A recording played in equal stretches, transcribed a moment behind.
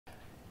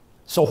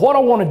So what I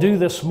want to do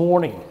this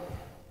morning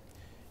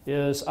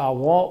is I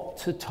want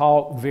to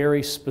talk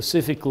very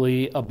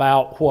specifically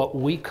about what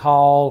we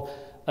call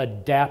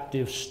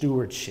adaptive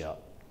stewardship.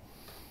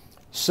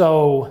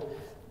 So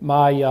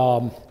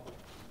my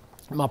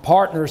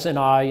partners and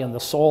I in the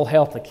Soil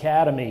Health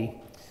Academy,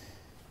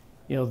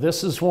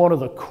 this is one of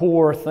the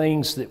core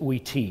things that we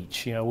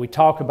teach. We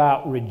talk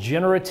about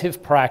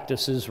regenerative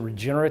practices,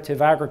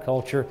 regenerative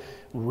agriculture,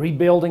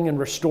 rebuilding and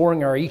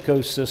restoring our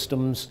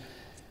ecosystems,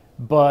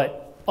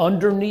 but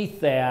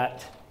underneath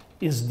that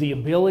is the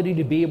ability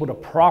to be able to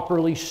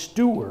properly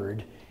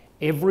steward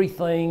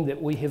everything that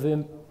we have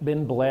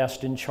been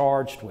blessed and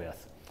charged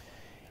with.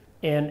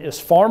 And as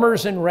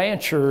farmers and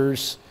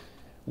ranchers,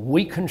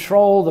 we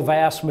control the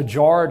vast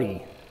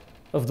majority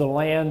of the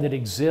land that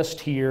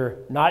exists here,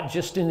 not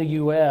just in the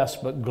U.S.,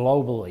 but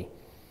globally.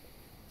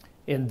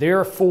 And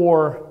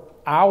therefore,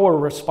 our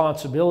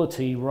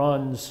responsibility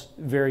runs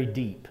very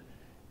deep,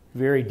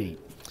 very deep.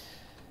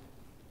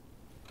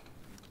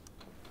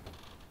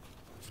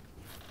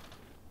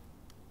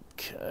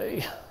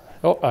 Okay.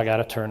 Oh, I got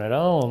to turn it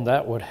on.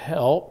 That would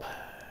help.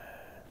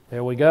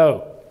 There we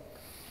go.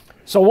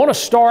 So I want to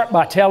start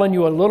by telling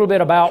you a little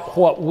bit about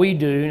what we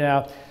do.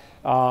 Now,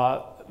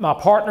 my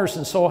partners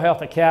in Soil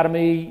Health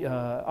Academy,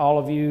 all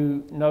of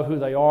you know who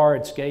they are.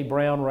 It's Gabe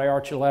Brown, Ray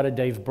Archuleta,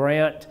 Dave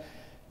Brandt.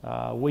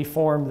 We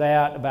formed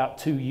that about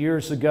 2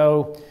 years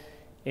ago,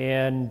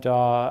 and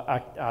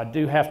I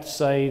do have to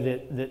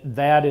say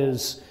that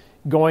is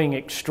going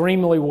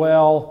extremely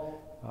well.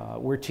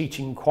 We're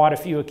teaching quite a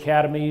few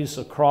academies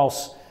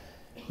across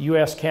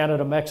U.S.,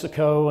 Canada,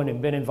 Mexico, and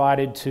have been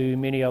invited to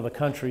many other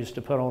countries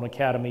to put on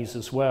academies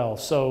as well.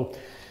 So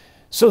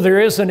there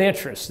is an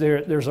interest.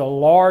 There's a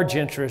large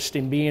interest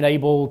in being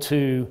able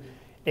to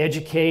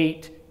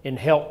educate and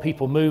help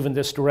people move in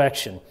this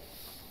direction.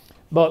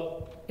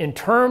 But in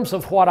terms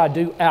of what I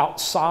do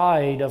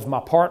outside of my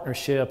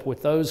partnership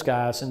with those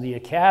guys in the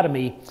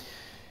academy,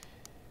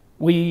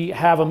 we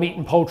have a meat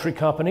and poultry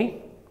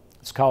company.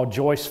 It's called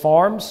Joyce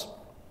Farms.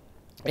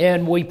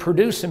 And we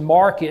produce and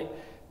market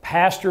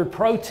pastured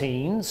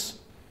proteins,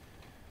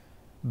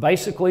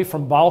 basically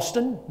from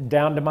Boston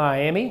down to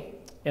Miami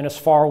and as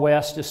far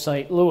west as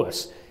St.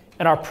 Louis.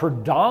 And our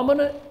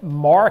predominant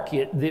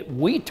market that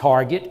we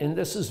target, and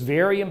this is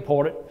very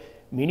important,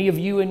 many of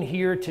you in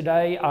here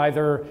today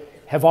either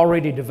have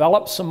already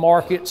developed some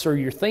markets or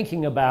you're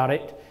thinking about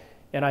it,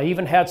 and I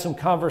even had some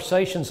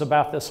conversations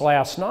about this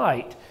last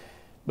night.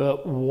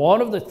 But one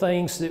of the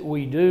things that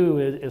we do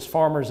as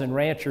farmers and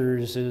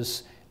ranchers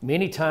is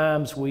many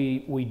times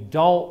we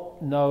don't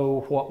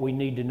know what we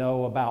need to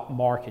know about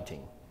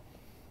marketing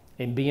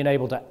and being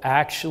able to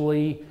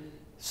actually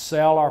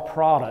sell our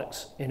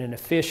products in an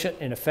efficient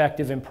and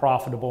effective and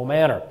profitable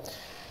manner.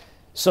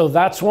 So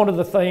that's one of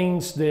the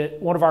things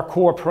one of our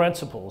core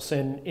principles.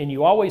 And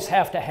you always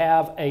have to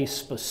have a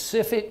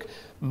specific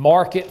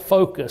market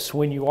focus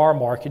when you are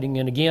marketing.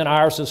 And again,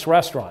 ours is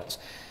restaurants.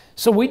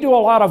 So we do a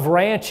lot of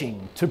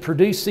ranching to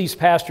produce these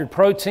pastured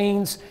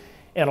proteins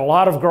and a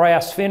lot of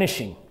grass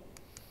finishing.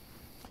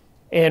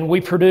 And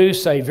we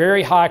produce a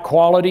very high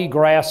quality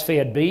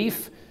grass-fed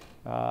beef.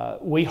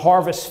 We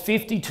harvest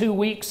 52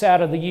 weeks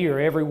out of the year,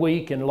 every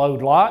week, and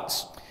load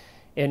lots.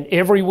 And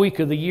every week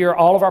of the year,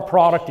 all of our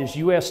product is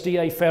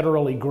USDA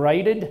federally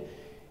graded.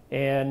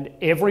 And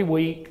every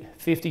week,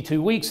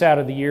 52 weeks out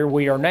of the year,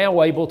 we are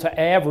now able to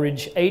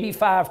average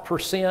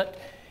 85%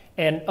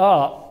 and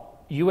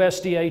up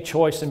USDA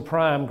Choice and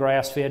Prime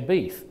grass-fed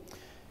beef.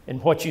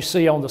 And what you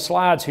see on the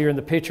slides here in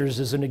the pictures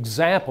is an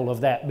example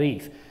of that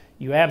beef.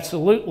 You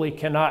absolutely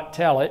cannot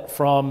tell it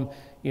from,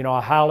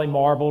 a highly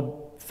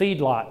marbled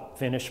feedlot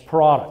finished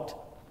product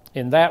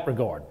in that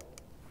regard.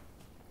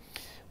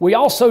 We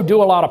also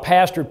do a lot of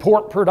pastured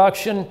pork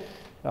production.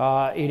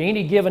 At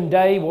any given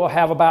day, we'll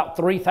have about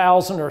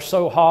 3,000 or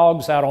so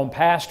hogs out on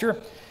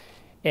pasture.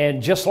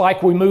 And just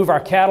like we move our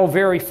cattle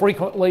very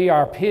frequently,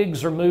 our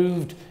pigs are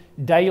moved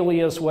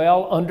daily as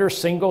well under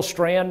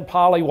single-strand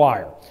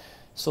polywire.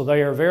 So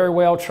they are very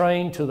well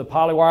trained to the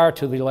polywire,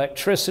 to the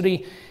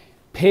electricity.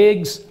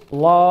 Pigs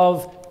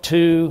love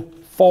to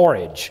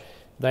forage.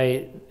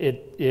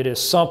 It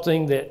is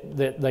something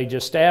that they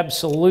just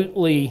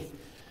absolutely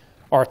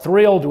are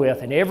thrilled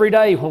with. And every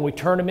day when we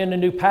turn them into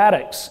new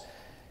paddocks,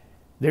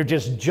 they're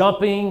just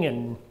jumping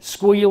and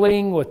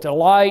squealing with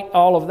delight,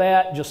 all of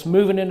that, just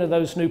moving into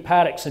those new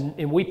paddocks.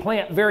 And we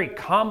plant very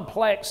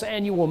complex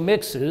annual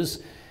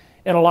mixes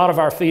in a lot of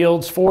our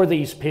fields for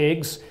these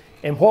pigs.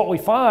 And what we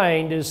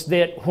find is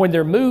that when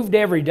they're moved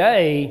every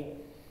day,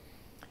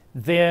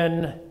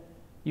 then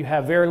you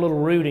have very little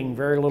rooting,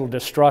 very little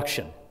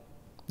destruction.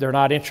 They're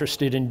not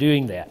interested in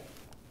doing that.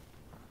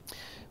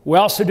 We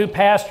also do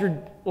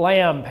pastured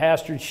lamb,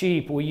 pastured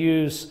sheep. We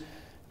use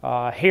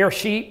hair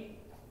sheep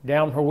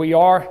down where we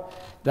are.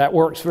 That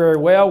works very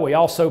well. We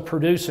also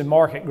produce and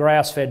market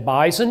grass-fed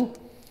bison.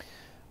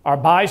 Our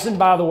bison,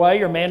 by the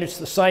way, are managed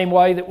the same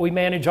way that we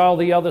manage all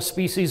the other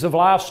species of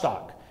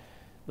livestock.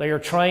 They are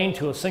trained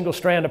to a single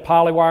strand of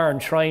polywire and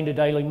trained to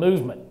daily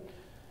movement.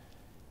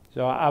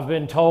 So I've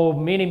been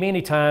told many,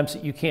 many times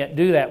that you can't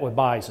do that with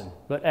bison,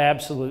 but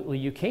absolutely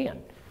you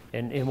can.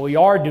 And we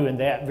are doing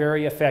that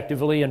very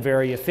effectively and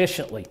very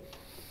efficiently.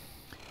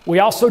 We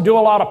also do a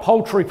lot of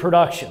poultry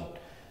production.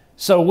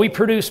 So we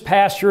produce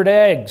pastured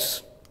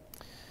eggs.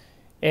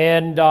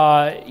 And,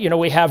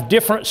 we have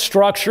different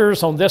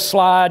structures. On this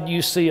slide,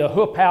 you see a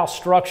hoop house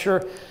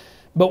structure,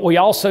 but we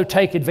also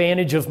take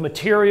advantage of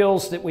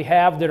materials that we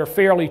have that are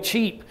fairly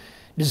cheap.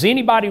 Does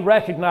anybody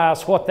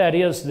recognize what that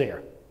is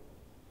there?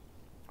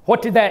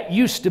 What did that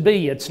used to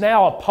be? It's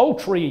now a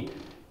poultry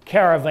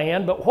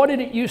caravan, but what did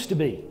it used to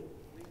be?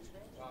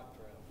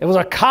 It was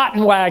a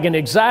cotton wagon,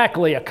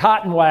 exactly, a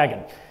cotton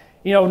wagon.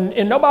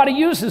 And nobody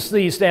uses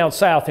these down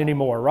south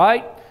anymore,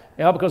 right?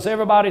 Because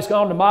everybody's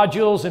gone to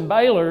modules and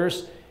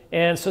balers,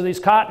 and so these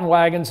cotton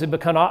wagons have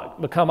become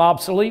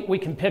obsolete. We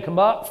can pick them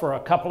up for a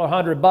couple of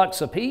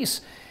 $100 a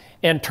piece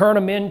and turn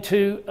them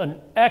into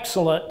an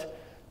excellent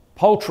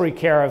poultry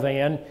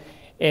caravan.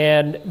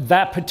 And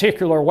that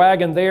particular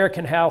wagon there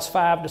can house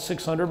 500 to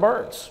 600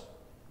 birds.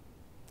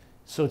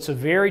 So it's a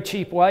very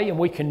cheap way, and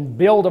we can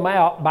build them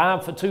out, buy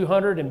them for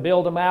 $200 and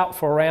build them out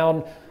for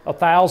around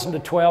 $1,000 to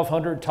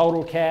 $1,200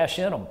 total cash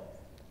in them.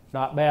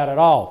 Not bad at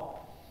all.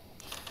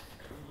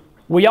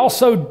 We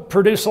also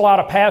produce a lot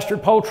of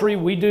pastured poultry.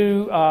 We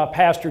do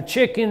pastured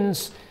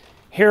chickens,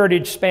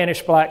 heritage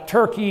Spanish black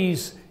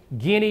turkeys,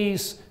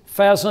 guineas,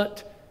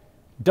 pheasant,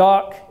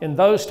 duck, and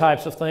those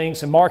types of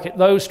things, and market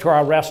those to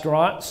our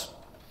restaurants.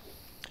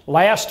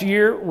 Last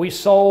year, we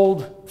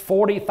sold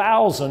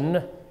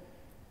 40,000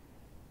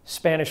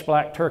 Spanish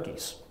black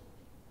turkeys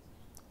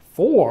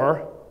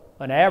for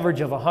an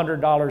average of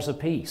 $100 a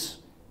piece.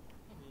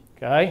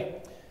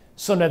 Okay?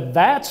 So now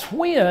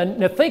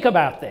now think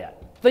about that.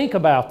 Think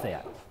about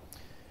that.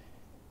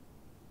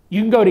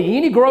 You can go to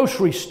any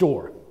grocery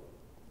store,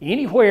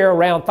 anywhere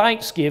around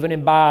Thanksgiving,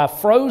 and buy a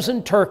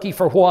frozen turkey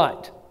for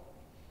what?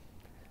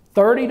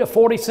 30 to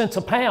 40 cents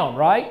a pound,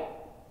 right?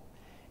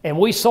 And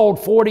we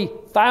sold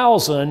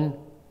 40,000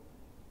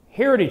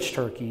 heritage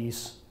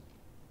turkeys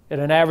at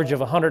an average of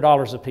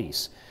 $100 a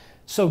piece.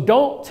 So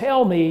don't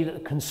tell me that the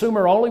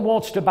consumer only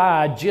wants to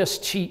buy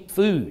just cheap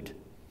food.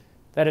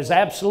 That is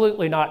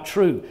absolutely not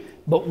true.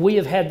 But we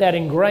have had that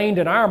ingrained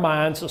in our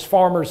minds as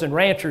farmers and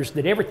ranchers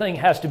that everything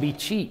has to be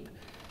cheap.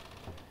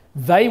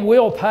 They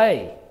will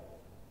pay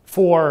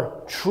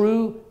for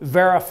true,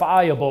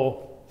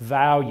 verifiable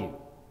value.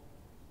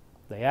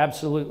 They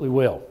absolutely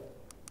will.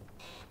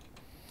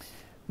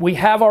 We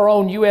have our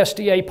own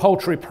USDA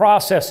poultry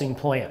processing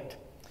plant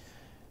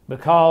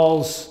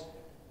because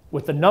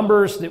with the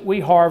numbers that we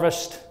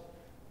harvest,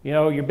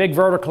 your big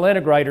vertical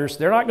integrators,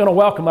 they're not going to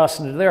welcome us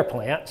into their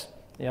plants.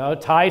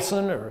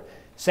 Tyson or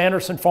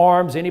Sanderson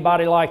Farms,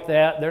 anybody like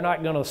that, they're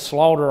not going to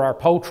slaughter our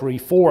poultry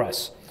for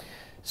us.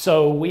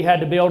 So we had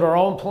to build our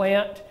own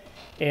plant,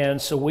 and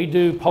so we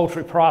do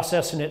poultry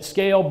processing at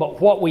scale.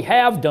 But what we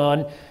have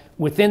done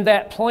within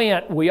that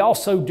plant, we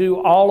also do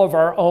all of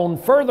our own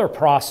further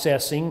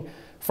processing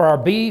for our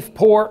beef,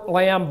 pork,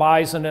 lamb,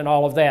 bison, and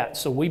all of that.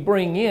 So we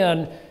bring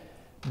in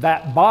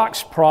that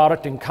box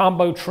product and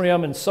combo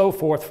trim and so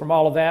forth from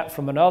all of that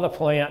from another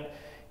plant,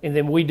 and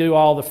then we do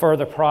all the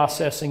further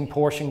processing,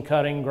 portion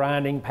cutting,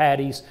 grinding,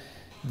 patties,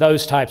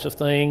 those types of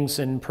things,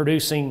 and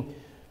producing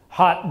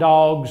hot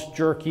dogs,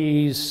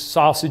 jerkies,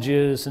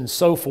 sausages, and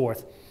so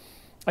forth.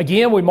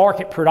 Again, we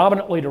market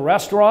predominantly to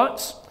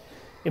restaurants,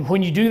 and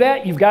when you do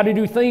that, you've got to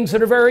do things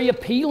that are very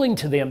appealing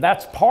to them.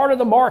 That's part of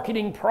the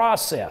marketing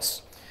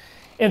process.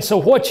 And so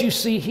what you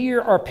see here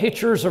are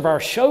pictures of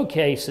our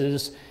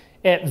showcases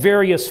at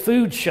various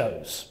food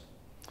shows.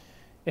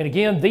 And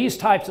again, these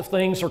types of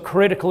things are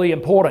critically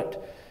important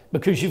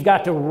because you've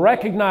got to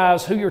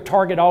recognize who your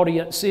target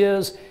audience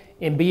is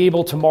and be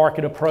able to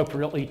market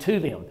appropriately to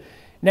them.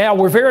 Now,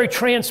 we're very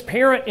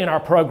transparent in our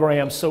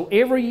programs, so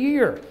every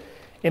year,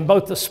 in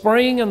both the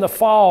spring and the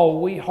fall,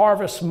 we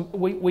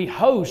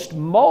host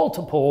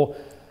multiple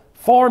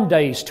farm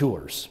days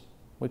tours.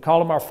 We call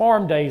them our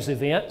farm days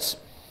events.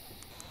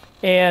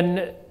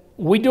 And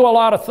we do a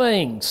lot of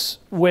things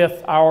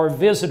with our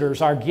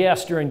visitors, our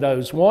guests during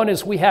those. One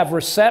is we have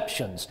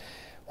receptions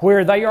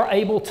where they are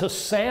able to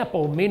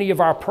sample many of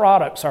our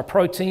products, our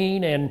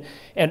protein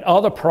and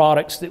other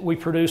products that we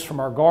produce from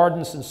our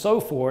gardens and so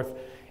forth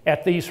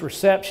at these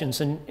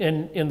receptions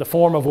in the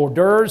form of hors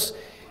d'oeuvres.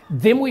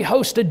 Then we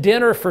host a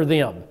dinner for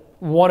them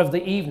one of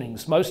the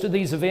evenings. Most of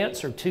these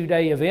events are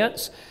 2-day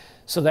events.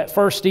 So that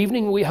first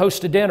evening we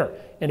host a dinner.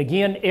 And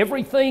again,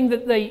 everything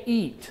that they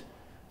eat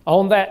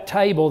on that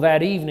table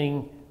that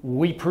evening,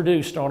 we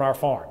produced on our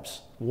farms.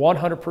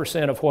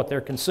 100% of what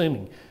they're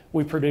consuming,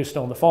 we produced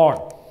on the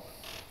farm.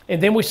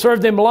 And then we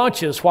serve them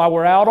lunches while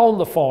we're out on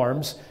the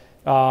farms.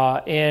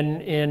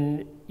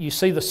 And you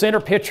see the center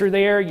picture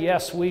there.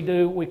 Yes, we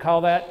do. We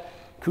call that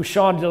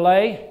couchon de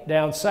lait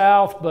down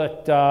south,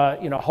 but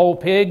whole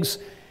pigs.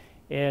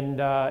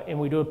 And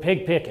we do a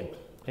pig picking.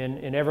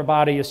 And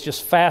everybody is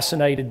just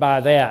fascinated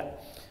by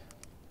that.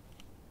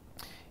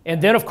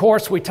 And then, of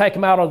course, we take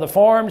them out of the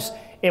farms,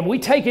 and we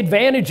take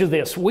advantage of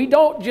this. We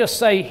don't just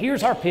say,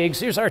 here's our pigs,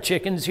 here's our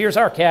chickens, here's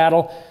our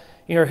cattle,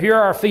 here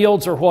are our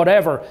fields or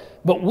whatever.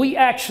 But we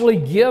actually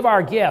give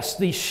our guests,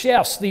 these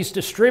chefs, these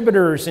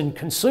distributors and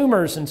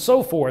consumers and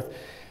so forth,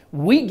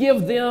 we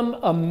give them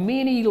a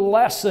mini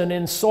lesson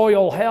in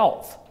soil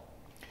health.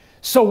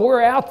 So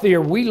we're out there,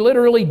 we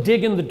literally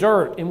dig in the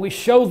dirt and we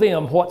show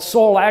them what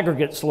soil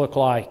aggregates look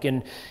like,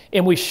 and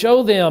we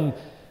show them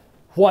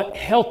what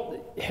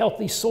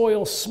healthy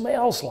soil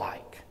smells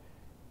like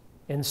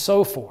and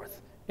so forth,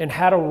 and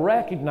how to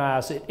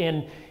recognize it.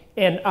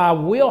 And I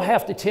will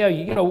have to tell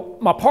you,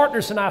 my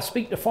partners and I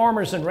speak to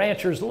farmers and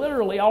ranchers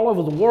literally all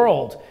over the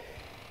world,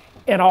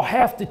 and I'll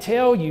have to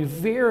tell you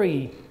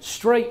very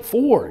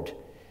straightforward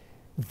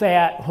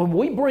that when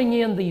we bring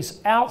in these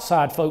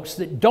outside folks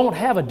that don't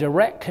have a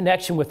direct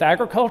connection with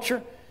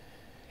agriculture,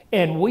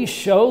 and we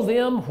show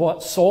them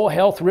what soil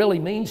health really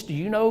means, do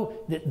you know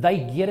that they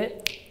get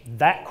it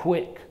that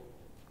quick?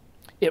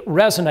 It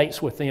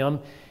resonates with them,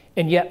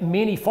 and yet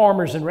many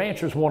farmers and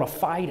ranchers want to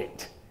fight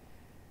it,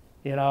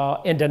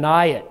 and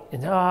deny it.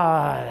 And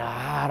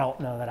I don't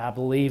know that I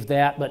believe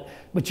that,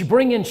 but you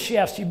bring in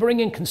chefs, you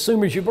bring in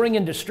consumers, you bring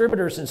in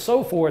distributors and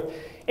so forth,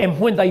 and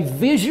when they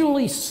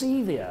visually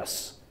see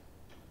this,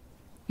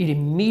 it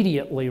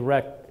immediately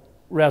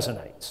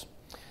resonates.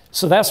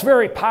 So that's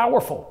very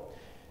powerful.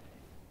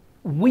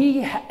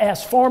 We,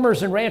 as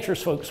farmers and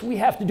ranchers folks, we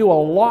have to do a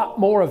lot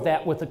more of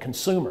that with the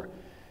consumer,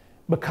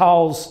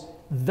 because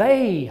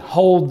they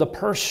hold the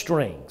purse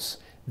strings.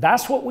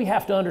 That's what we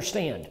have to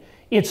understand.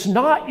 It's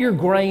not your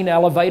grain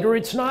elevator,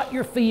 it's not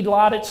your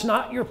feedlot, it's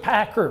not your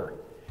packer.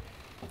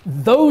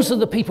 Those are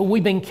the people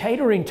we've been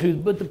catering to,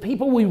 but the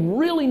people we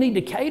really need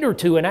to cater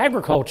to in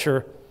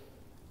agriculture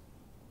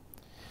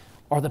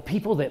are the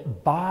people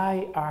that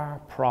buy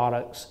our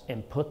products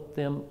and put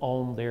them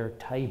on their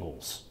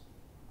tables.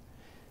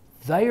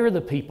 They are the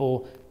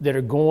people that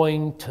are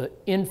going to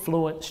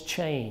influence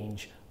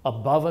change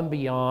above and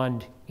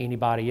beyond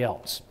anybody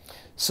else.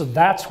 So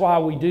that's why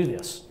we do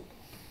this.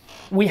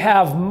 We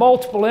have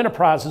multiple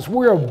enterprises.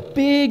 We're a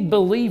big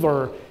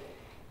believer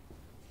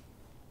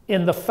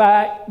in the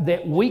fact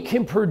that we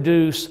can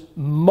produce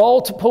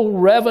multiple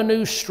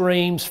revenue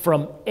streams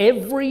from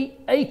every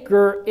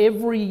acre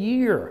every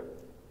year.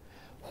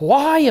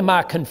 Why am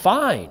I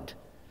confined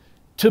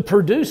to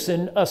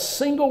producing a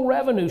single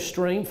revenue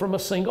stream from a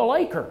single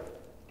acre?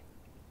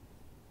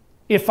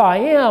 If I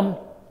am,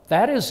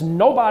 that is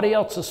nobody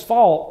else's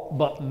fault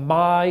but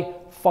my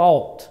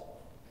fault.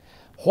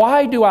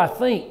 Why do I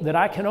think that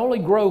I can only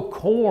grow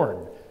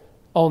corn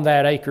on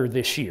that acre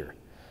this year?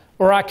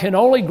 Or I can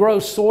only grow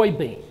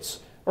soybeans?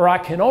 Or I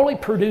can only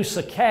produce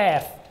a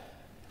calf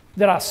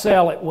that I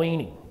sell at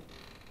weaning?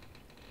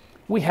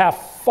 We have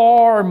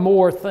far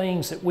more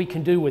things that we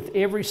can do with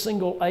every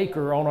single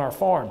acre on our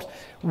farms.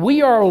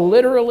 We are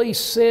literally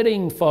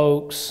sitting,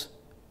 folks,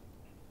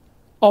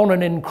 on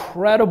an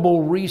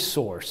incredible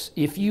resource.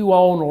 If you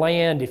own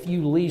land, if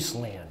you lease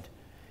land,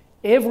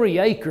 every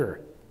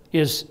acre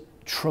is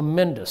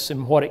tremendous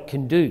in what it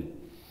can do.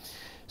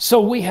 So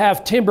we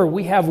have timber,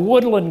 we have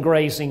woodland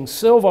grazing,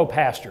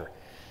 silvopasture.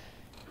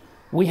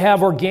 We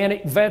have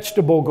organic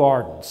vegetable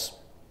gardens.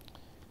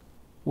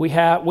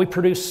 We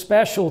produce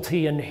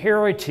specialty and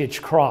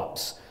heritage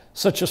crops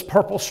such as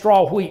purple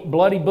straw wheat,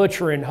 bloody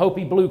butcher, and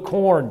Hopi blue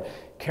corn,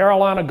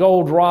 Carolina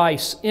gold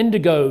rice,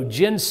 indigo,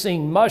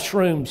 ginseng,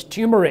 mushrooms,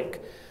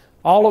 turmeric,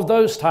 all of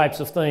those types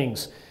of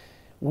things.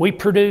 We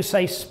produce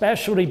a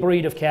specialty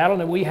breed of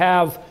cattle, and we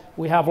have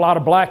a lot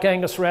of black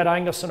Angus, red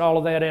Angus, and all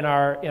of that in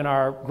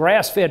our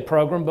grass-fed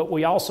program, but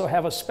we also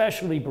have a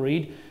specialty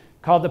breed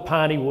called the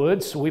Piney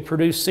Woods. So we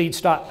produce seed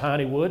stock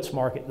Piney Woods,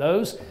 market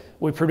those.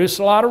 We produce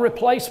a lot of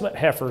replacement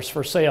heifers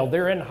for sale.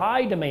 They're in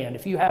high demand.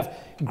 If you have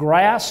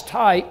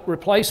grass-type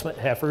replacement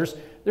heifers,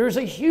 there's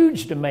a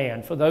huge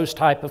demand for those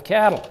type of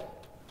cattle.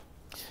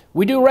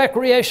 We do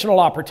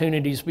recreational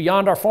opportunities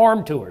beyond our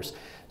farm tours.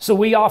 So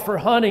we offer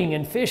hunting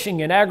and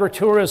fishing and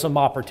agritourism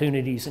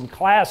opportunities and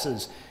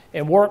classes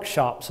and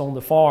workshops on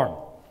the farm.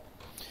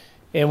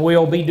 And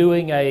we'll be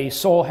doing a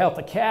Soil Health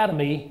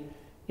Academy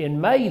in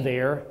May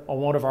there on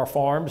one of our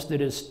farms that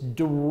is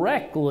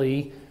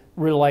directly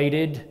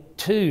related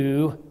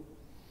to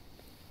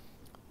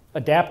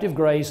adaptive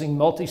grazing,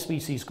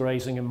 multi-species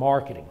grazing, and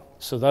marketing.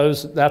 So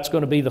that's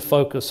going to be the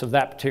focus of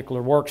that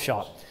particular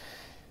workshop.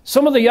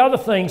 Some of the other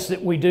things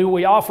that we do,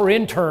 we offer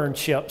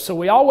internships. So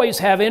we always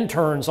have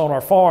interns on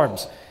our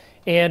farms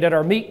and at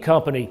our meat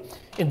company.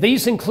 And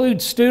these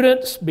include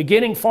students,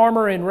 beginning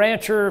farmer and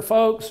rancher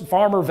folks,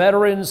 farmer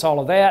veterans, all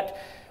of that.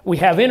 We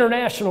have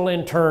international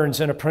interns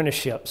and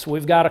apprenticeships.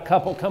 We've got a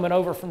couple coming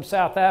over from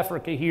South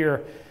Africa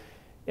here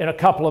in a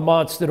couple of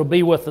months that'll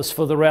be with us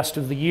for the rest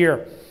of the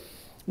year.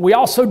 We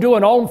also do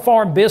an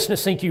on-farm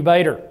business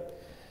incubator.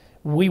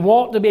 We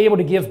want to be able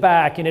to give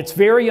back, and it's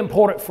very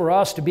important for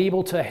us to be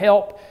able to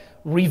help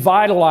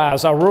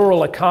revitalize our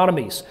rural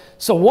economies.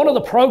 So one of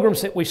the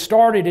programs that we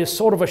started is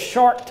sort of a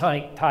Shark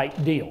Tank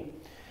type deal.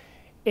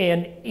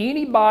 And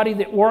anybody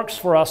that works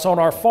for us on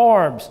our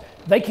farms,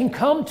 they can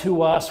come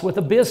to us with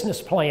a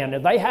business plan,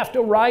 and they have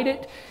to write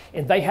it,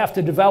 and they have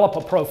to develop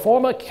a pro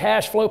forma,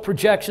 cash flow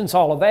projections,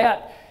 all of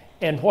that.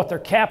 and what their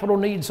capital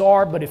needs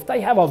are, but if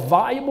they have a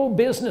viable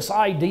business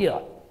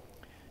idea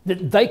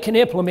that they can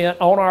implement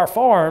on our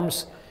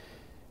farms,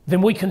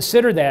 then we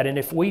consider that. And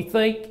if we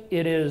think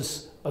it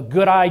is a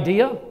good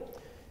idea,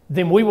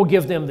 then we will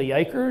give them the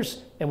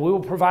acres and we will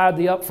provide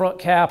the upfront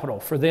capital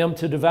for them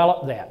to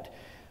develop that,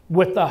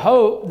 with the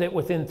hope that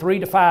within 3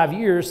 to 5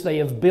 years they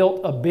have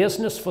built a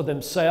business for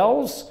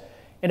themselves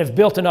and have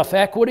built enough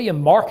equity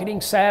and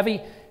marketing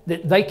savvy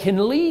that they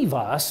can leave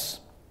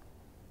us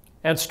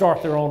and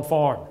start their own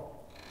farm,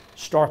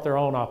 start their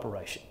own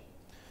operation.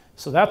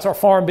 So that's our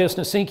farm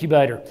business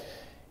incubator.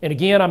 And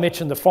again, I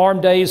mentioned the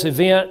Farm Days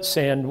events,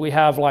 and we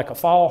have like a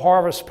fall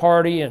harvest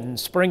party and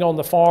spring on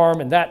the farm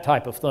and that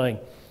type of thing.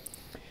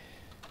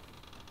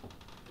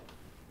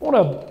 I want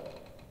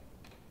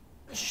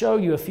to show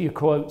you a few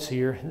quotes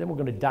here, and then we're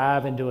going to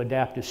dive into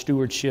adaptive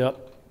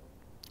stewardship.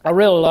 I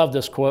really love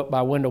this quote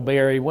by Wendell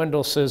Berry.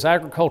 Wendell says,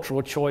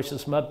 agricultural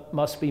choices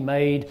must be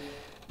made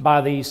by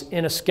these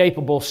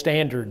inescapable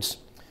standards: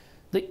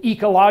 the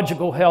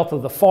ecological health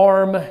of the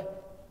farm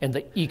and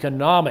the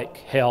economic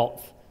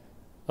health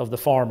of the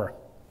farmer.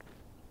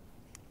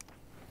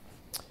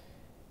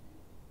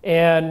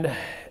 And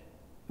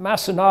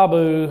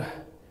Masanabu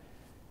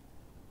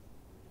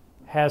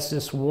has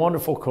this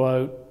wonderful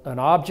quote: an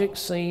object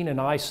seen in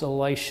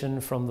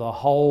isolation from the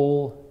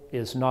whole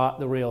is not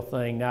the real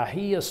thing. Now,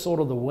 he is sort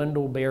of the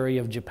Wendell Berry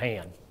of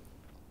Japan,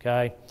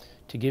 okay,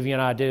 to give you an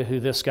idea who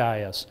this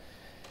guy is.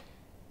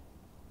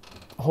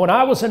 When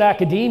I was in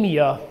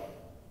academia,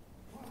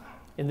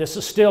 and this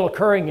is still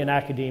occurring in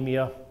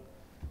academia,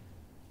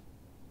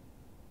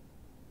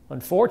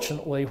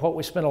 unfortunately, what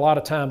we spent a lot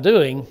of time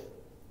doing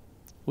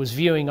was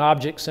viewing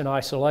objects in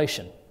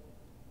isolation.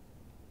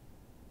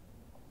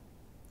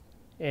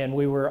 And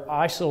we were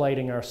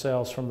isolating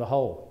ourselves from the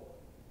whole.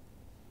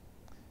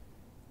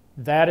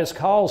 That has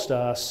caused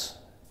us,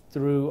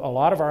 through a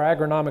lot of our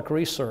agronomic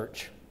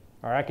research,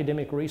 our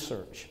academic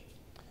research,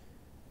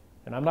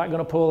 and I'm not going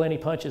to pull any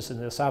punches in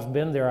this. I've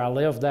been there. I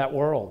lived that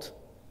world,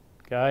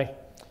 okay?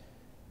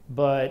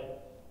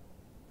 But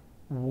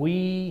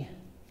we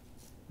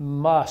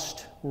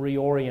must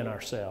reorient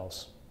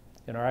ourselves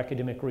in our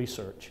academic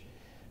research.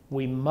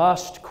 We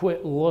must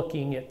quit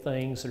looking at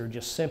things that are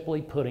just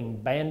simply putting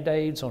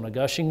Band-Aids on a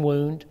gushing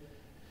wound,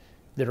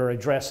 that are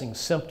addressing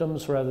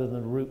symptoms rather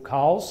than the root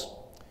cause.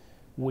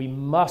 We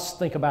must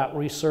think about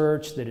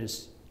research that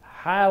is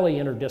highly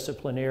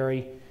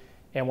interdisciplinary,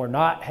 and we're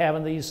not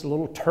having these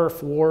little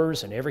turf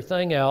wars and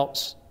everything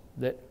else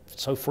that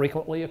so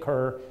frequently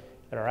occur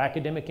at our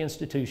academic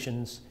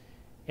institutions,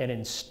 and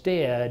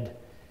instead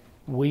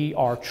we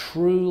are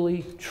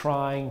truly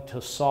trying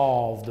to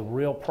solve the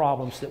real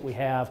problems that we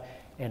have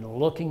and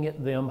looking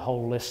at them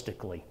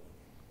holistically.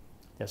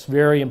 That's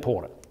very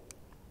important.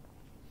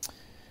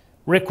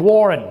 Rick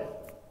Warren,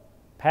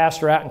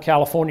 pastor out in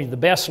California: the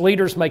best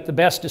leaders make the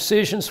best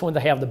decisions when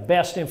they have the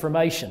best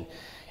information.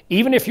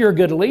 Even if you're a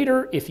good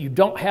leader, if you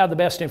don't have the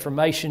best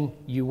information,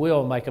 you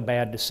will make a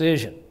bad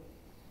decision.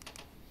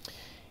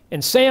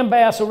 And Sam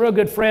Bass, a real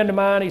good friend of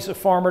mine, he's a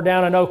farmer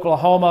down in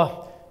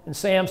Oklahoma, and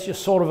Sam's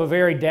just sort of a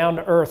very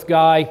down-to-earth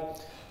guy,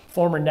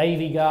 former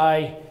Navy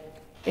guy.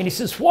 And he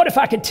says, what if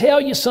I could tell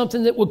you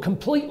something that would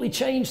completely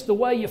change the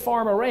way you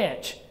farm a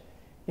ranch?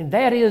 And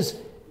that is,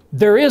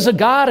 there is a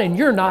God and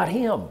you're not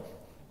him.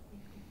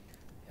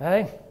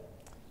 Okay?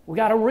 We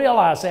got to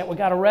realize that. We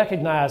got to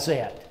recognize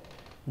that.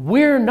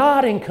 We're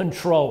not in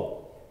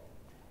control.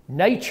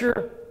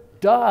 Nature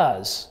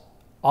does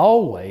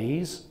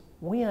always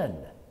win.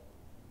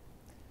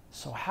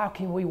 So how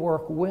can we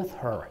work with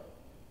her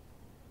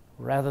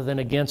rather than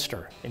against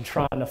her and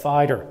trying to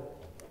fight her?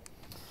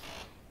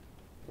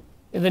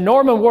 In the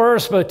Norman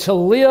Worsbah, to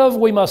live,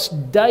 we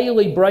must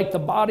daily break the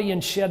body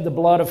and shed the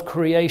blood of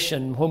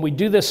creation. When we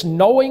do this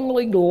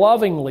knowingly,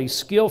 lovingly,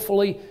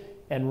 skillfully,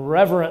 and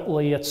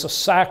reverently, it's a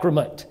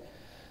sacrament.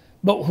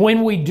 But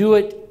when we do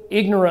it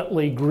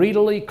ignorantly,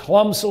 greedily,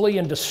 clumsily,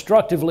 and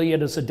destructively,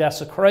 it is a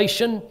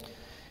desecration.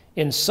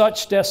 In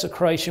such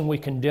desecration, we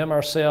condemn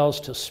ourselves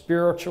to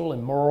spiritual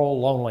and moral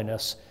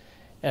loneliness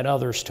and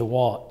others to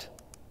want.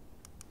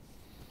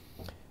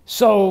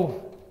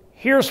 So,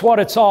 here's what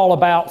it's all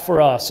about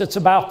for us. It's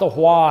about the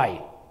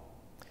why.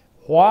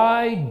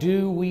 Why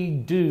do we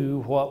do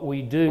what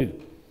we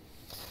do?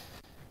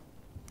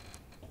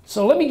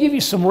 So let me give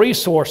you some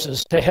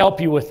resources to help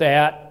you with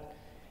that.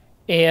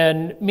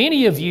 And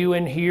many of you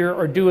in here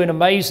are doing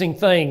amazing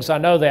things. I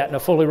know that, and I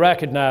fully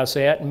recognize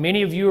that. And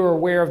many of you are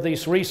aware of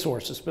these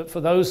resources. But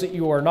for those that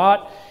you are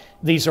not,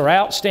 these are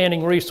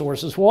outstanding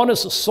resources. One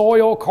is the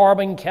Soil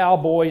Carbon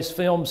Cowboys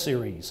film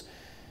series.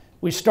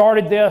 We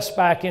started this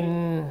back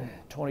in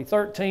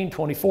 2013,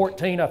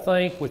 2014, I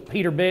think, with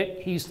Peter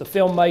Bick. He's the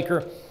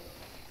filmmaker.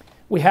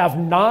 We have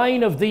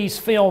 9 of these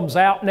films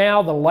out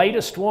now. The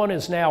latest one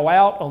is now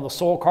out on the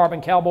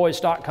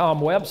soilcarboncowboys.com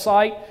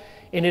website,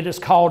 and it is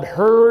called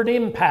Herd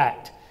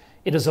Impact.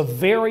 It is a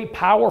very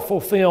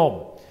powerful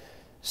film.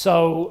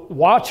 So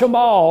watch them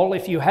all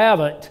if you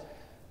haven't,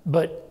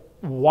 but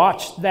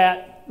watch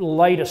that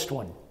latest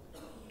one.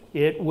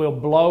 It will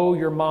blow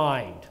your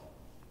mind,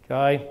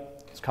 okay?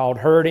 It's called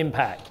Herd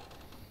Impact.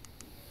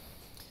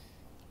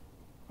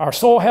 Our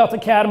Soil Health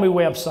Academy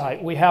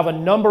website, we have a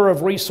number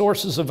of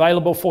resources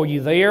available for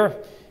you there,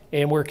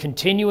 and we're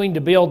continuing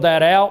to build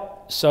that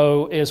out.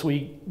 So as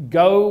we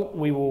go,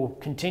 we will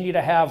continue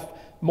to have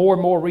more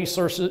and more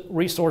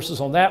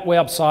resources on that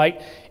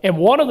website. And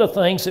one of the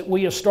things that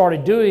we have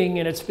started doing,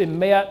 and it's been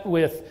met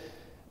with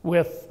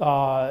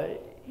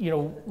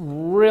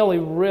really,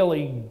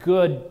 really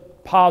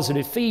good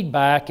positive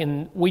feedback,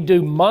 and we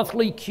do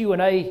monthly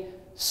Q&A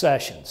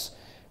sessions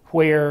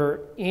where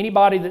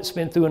anybody that's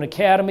been through an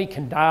academy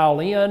can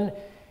dial in,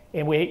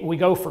 and we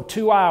go for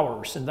 2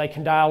 hours, and they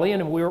can dial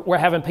in, and we're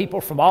having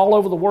people from all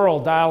over the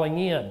world dialing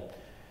in.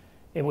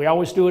 And we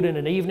always do it in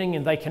an evening,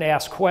 and they can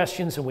ask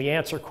questions, and we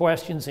answer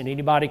questions, and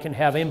anybody can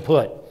have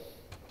input.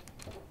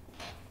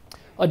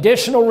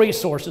 Additional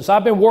resources.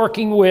 I've been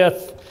working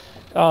with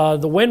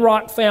the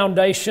Windrock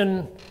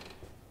Foundation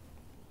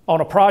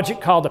on a project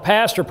called the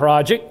Pasture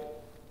Project.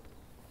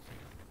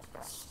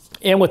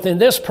 And within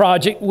this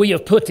project, we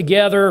have put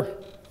together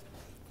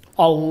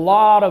a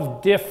lot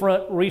of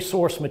different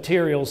resource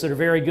materials that are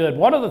very good.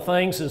 One of the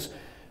things is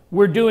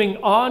we're doing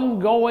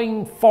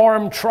ongoing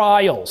farm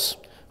trials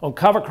on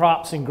cover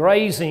crops and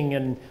grazing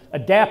and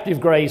adaptive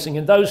grazing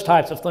and those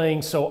types of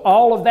things. So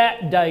all of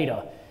that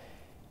data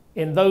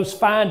and those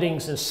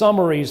findings and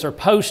summaries are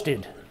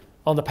posted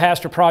on the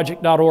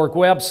pastureproject.org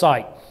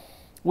website.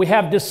 We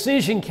have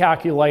decision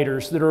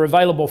calculators that are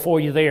available for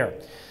you there.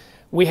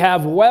 We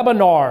have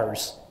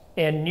webinars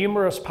and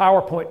numerous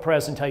PowerPoint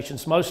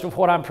presentations. Most of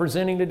what I'm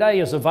presenting today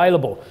is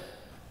available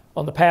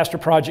on the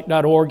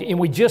pastureproject.org. And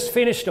we just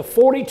finished a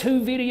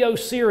 42 video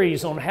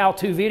series on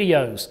how-to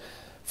videos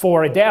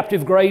for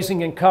adaptive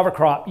grazing and cover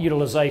crop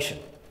utilization.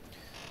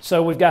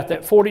 So we've got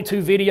that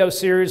 42 video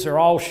series. They're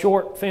all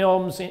short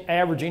films,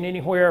 averaging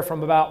anywhere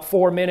from about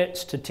 4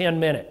 minutes to 10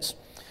 minutes.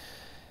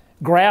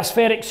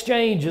 Grass-Fed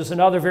Exchange is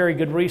another very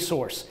good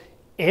resource.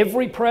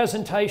 Every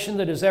presentation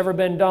that has ever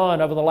been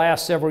done over the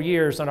last several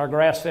years on our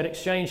Grass-Fed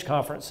Exchange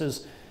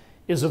conferences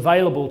is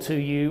available to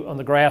you on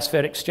the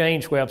Grass-Fed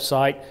Exchange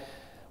website.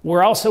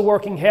 We're also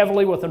working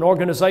heavily with an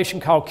organization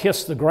called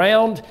Kiss the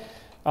Ground.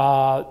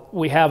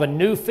 We have a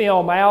new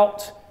film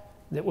out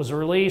that was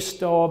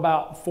released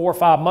about 4 or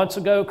 5 months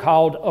ago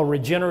called A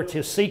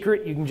Regenerative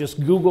Secret. You can just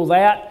Google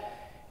that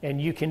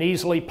and you can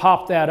easily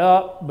pop that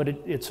up, but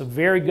it's a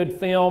very good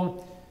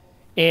film.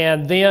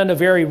 And then a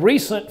very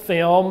recent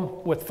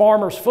film with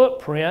Farmer's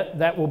Footprint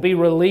that will be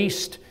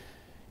released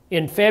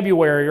in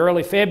February,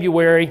 early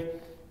February.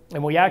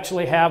 And we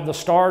actually have the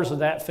stars of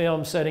that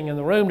film sitting in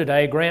the room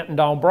today, Grant and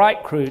Dawn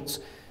Breitkreutz.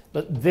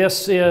 But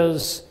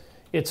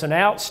it's an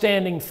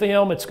outstanding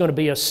film. It's going to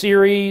be a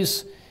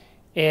series,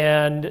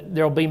 and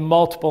there'll be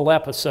multiple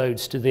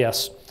episodes to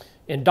this.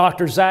 And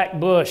Dr. Zach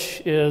Bush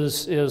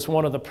is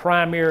one of the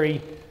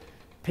primary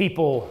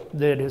people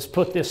that has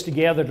put this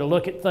together to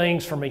look at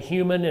things from a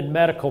human and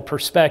medical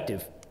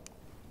perspective.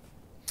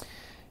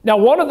 Now,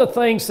 one of the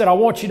things that I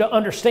want you to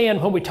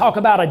understand when we talk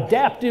about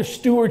adaptive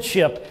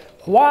stewardship,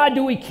 why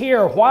do we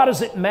care? Why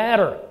does it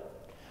matter?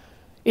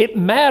 It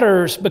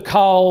matters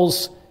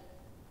because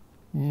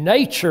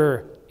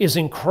nature is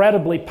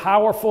incredibly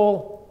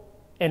powerful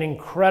and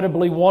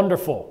incredibly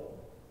wonderful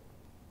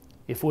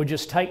if we'll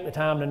just take the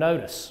time to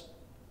notice.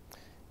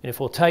 And if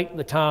we'll take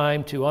the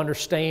time to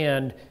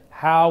understand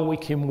how we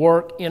can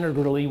work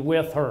integrally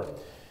with her.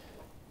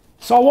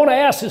 So I want to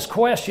ask this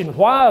question: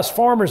 why, as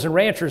farmers and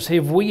ranchers,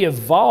 have we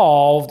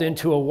evolved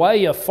into a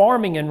way of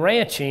farming and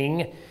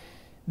ranching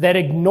that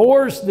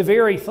ignores the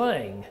very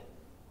thing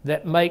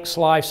that makes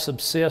life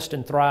subsist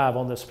and thrive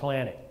on this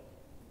planet?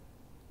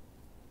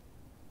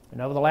 And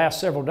over the last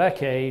several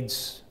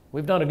decades,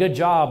 we've done a good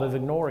job of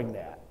ignoring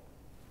that.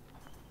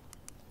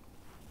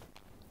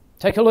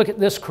 Take a look at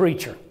this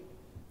creature.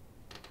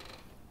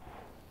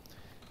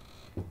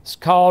 It's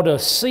called a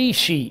sea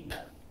sheep.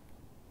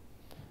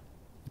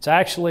 It's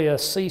actually a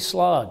sea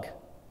slug.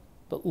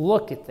 But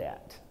look at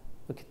that.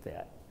 Look at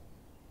that.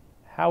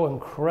 How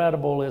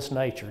incredible is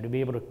nature to be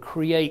able to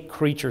create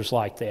creatures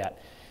like that.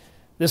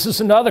 This is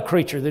another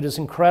creature that is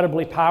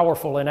incredibly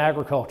powerful in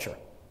agriculture.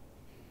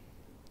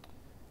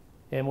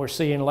 And we're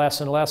seeing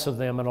less and less of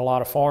them in a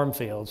lot of farm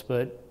fields.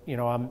 But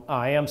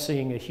I am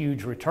seeing a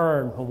huge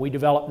return. When we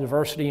develop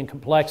diversity and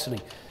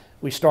complexity,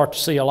 we start to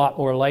see a lot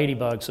more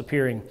ladybugs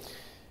appearing.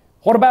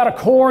 What about a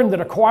corn that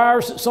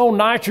acquires its own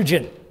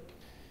nitrogen?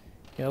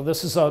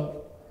 This is a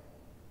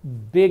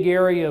big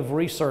area of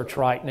research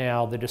right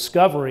now, the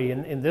discovery,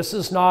 and this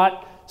is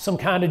not some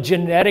kind of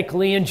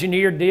genetically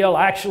engineered deal.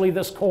 Actually,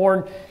 this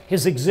corn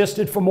has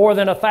existed for more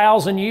than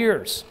 1,000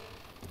 years.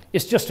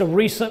 It's just a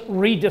recent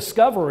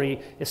rediscovery.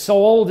 It's so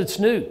old it's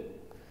new,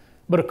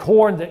 but a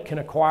corn that can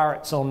acquire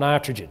its own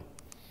nitrogen.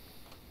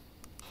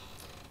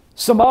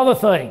 Some other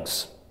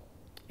things.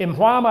 And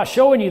why am I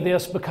showing you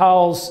this?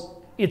 Because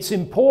it's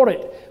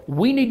important.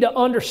 We need to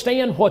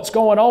understand what's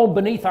going on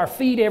beneath our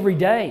feet every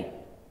day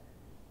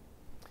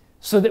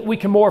so that we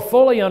can more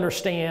fully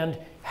understand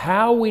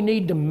how we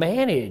need to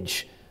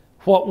manage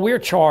what we're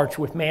charged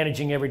with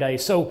managing every day.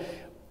 So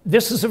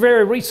This is a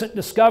very recent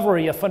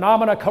discovery, a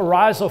phenomena called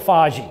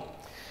rhizophagy.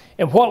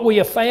 And what we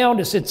have found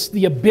is it's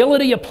the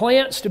ability of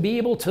plants to be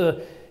able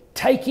to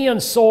take in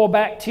soil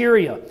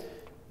bacteria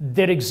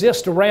that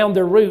exist around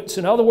their roots.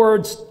 In other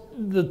words,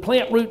 the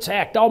plant roots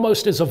act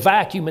almost as a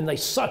vacuum and they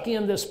suck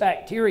in this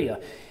bacteria.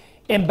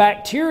 And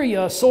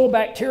bacteria, soil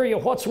bacteria,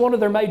 what's one of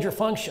their major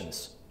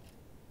functions?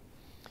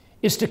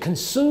 Is to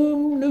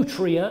consume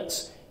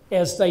nutrients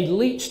as they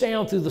leach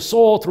down through the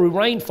soil, through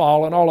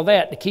rainfall and all of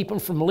that, to keep them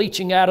from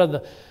leaching out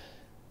of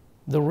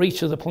the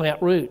reach of the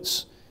plant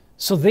roots.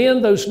 So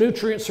then those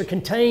nutrients are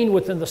contained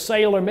within the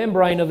cellular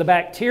membrane of the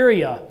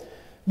bacteria,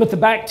 but the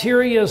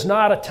bacteria is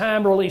not a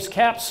time-release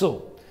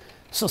capsule.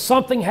 So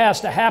something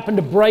has to happen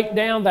to break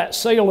down that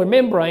cellular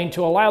membrane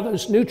to allow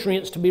those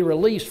nutrients to be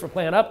released for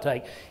plant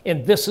uptake.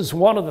 And this is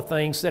one of the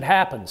things that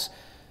happens.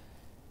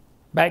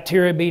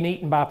 Bacteria being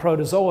eaten by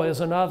protozoa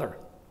is another.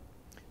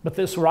 But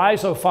this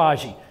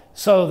rhizophagy,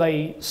 so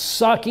they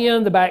suck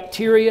in the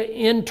bacteria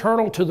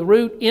internal to the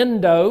root,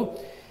 endo,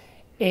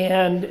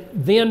 and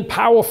then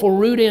powerful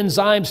root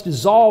enzymes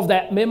dissolve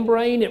that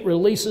membrane. It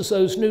releases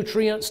those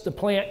nutrients. The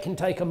plant can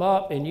take them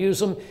up and use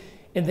them.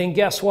 And then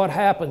guess what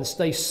happens?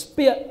 They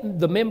spit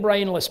the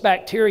membraneless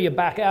bacteria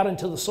back out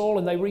into the soil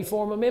and they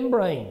reform a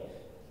membrane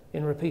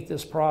and repeat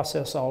this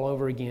process all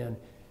over again.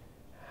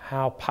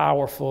 How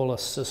powerful a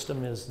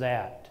system is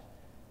that?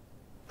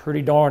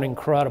 Pretty darn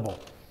incredible.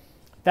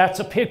 That's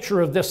a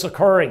picture of this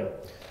occurring.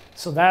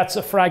 So that's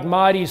a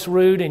Phragmites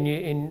root and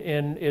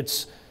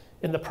it's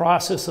in the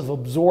process of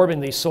absorbing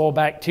these soil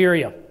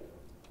bacteria.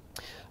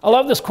 I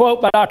love this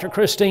quote by Dr.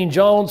 Christine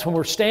Jones: when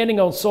we're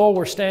standing on soil,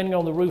 we're standing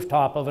on the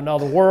rooftop of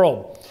another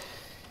world.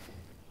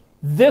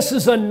 This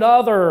is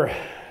another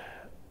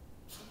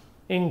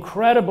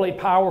incredibly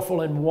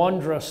powerful and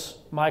wondrous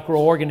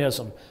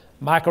microorganism,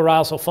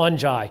 mycorrhizal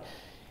fungi.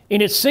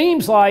 And it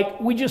seems like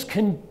we just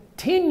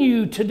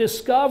continue to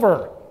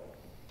discover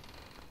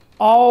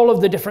all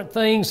of the different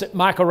things that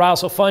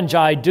mycorrhizal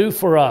fungi do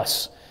for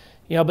us.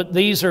 But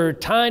these are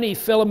tiny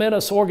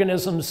filamentous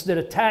organisms that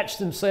attach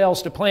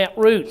themselves to plant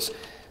roots.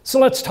 So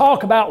let's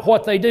talk about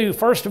what they do.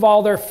 First of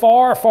all, they're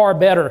far, far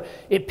better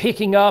at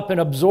picking up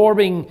and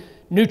absorbing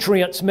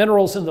nutrients,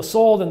 minerals in the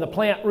soil than the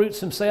plant roots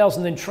themselves,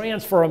 and then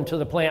transfer them to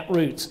the plant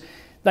roots.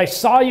 They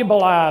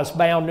solubilize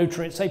bound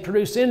nutrients. They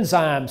produce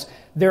enzymes.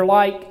 They're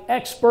like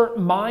expert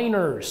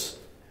miners.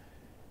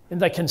 And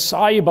they can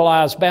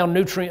solubilize bound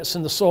nutrients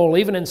in the soil,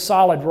 even in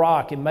solid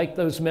rock, and make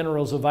those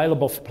minerals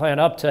available for plant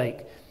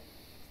uptake.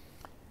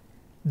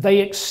 They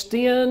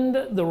extend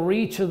the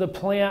reach of the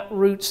plant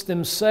roots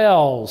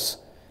themselves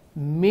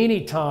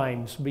many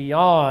times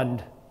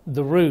beyond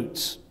the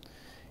roots.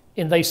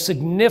 And they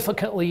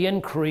significantly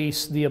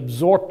increase the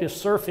absorptive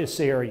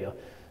surface area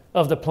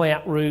of the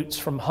plant roots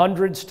from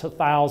hundreds to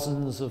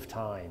thousands of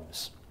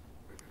times.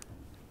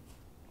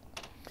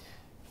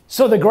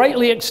 So they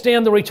greatly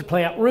extend the reach of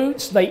plant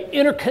roots. They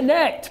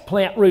interconnect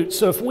plant roots.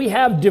 So if we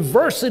have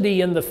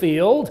diversity in the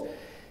field,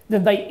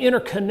 then they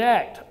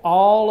interconnect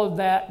all of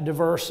that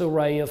diverse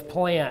array of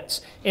plants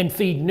and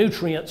feed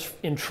nutrients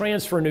and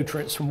transfer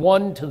nutrients from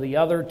one to the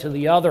other to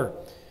the other.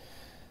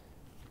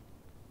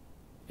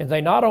 And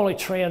they not only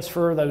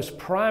transfer those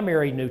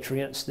primary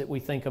nutrients that we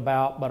think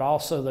about, but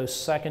also those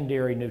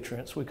secondary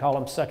nutrients. We call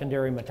them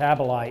secondary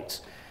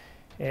metabolites.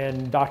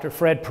 And Dr.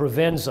 Fred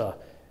Provenza,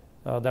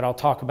 that I'll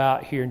talk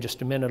about here in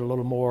just a minute a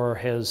little more,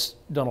 has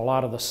done a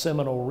lot of the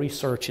seminal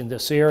research in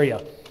this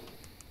area.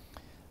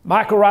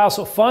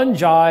 Mycorrhizal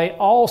fungi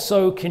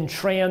also can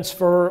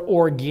transfer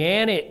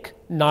organic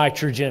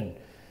nitrogen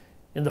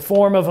in the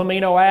form of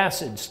amino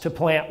acids to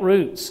plant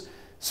roots.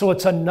 So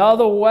it's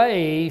another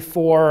way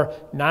for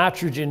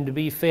nitrogen to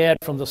be fed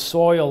from the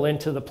soil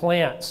into the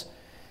plants.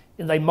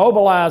 And they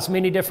mobilize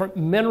many different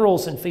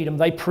minerals and feed them.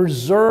 They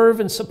preserve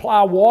and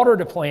supply water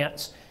to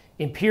plants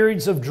in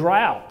periods of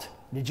drought.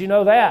 Did you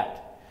know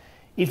that?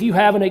 If you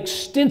have an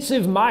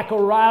extensive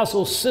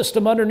mycorrhizal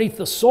system underneath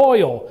the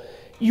soil,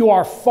 you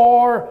are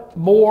far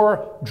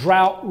more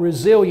drought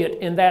resilient,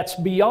 and that's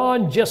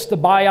beyond just the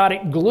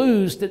biotic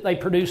glues that they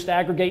produce to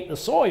aggregate the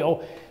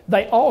soil.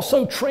 They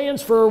also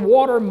transfer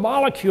water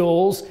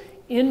molecules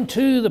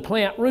into the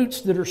plant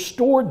roots that are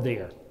stored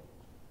there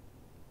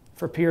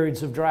for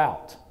periods of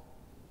drought.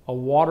 A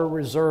water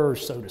reserve,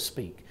 so to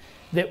speak,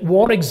 that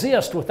won't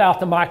exist without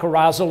the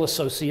mycorrhizal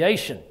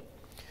association.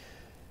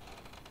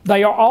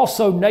 They are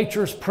also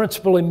nature's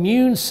principal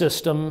immune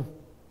system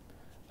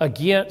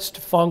against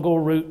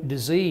fungal root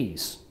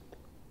disease.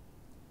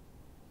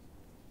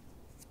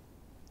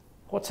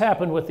 What's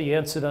happened with the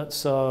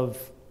incidence of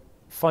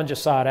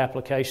fungicide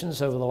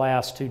applications over the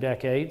last 2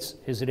 decades?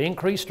 Has it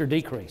increased or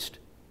decreased?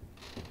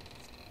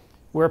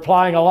 We're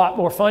applying a lot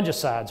more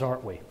fungicides,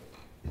 aren't we?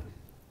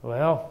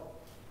 Well,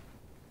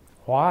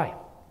 why?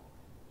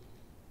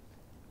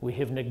 We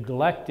have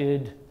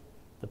neglected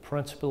the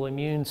principal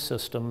immune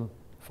system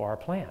for our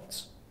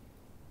plants.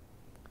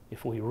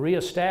 If we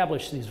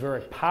reestablish these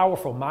very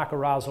powerful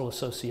mycorrhizal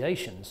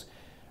associations,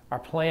 our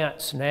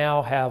plants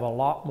now have a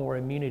lot more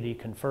immunity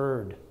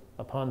conferred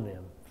upon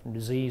them from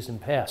disease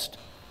and pest.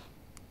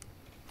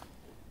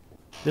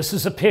 This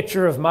is a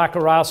picture of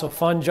mycorrhizal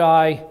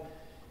fungi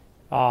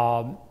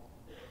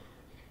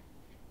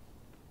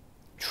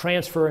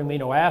transfer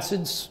amino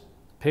acids.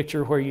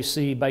 Picture where you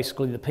see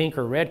basically the pink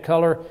or red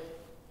color.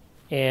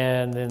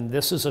 And then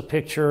this is a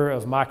picture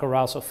of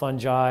mycorrhizal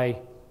fungi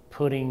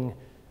putting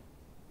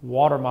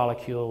water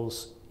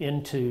molecules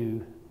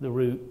into the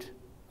root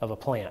of a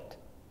plant.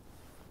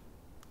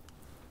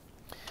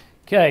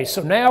 Okay,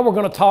 so now we're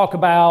going to talk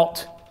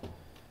about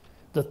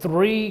the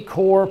 3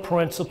 core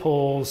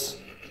principles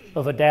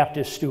of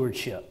adaptive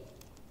stewardship.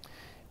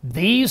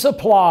 These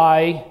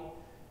apply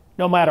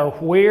no matter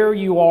where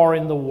you are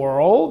in the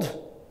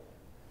world,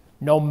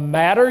 no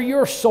matter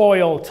your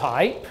soil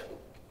type,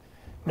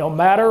 no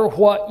matter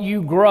what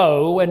you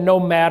grow, and no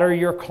matter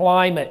your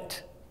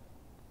climate.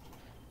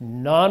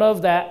 None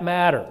of that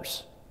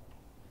matters.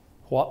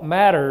 What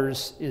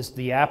matters is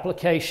the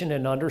application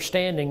and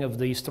understanding of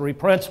these 3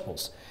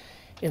 principles.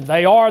 And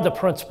they are the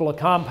principle of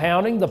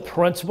compounding, the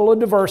principle of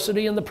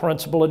diversity, and the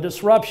principle of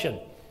disruption.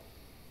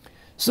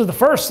 So the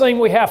first thing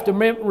we have to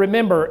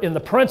remember in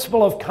the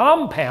principle of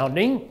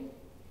compounding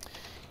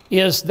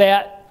is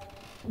that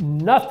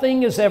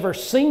nothing is ever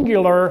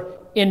singular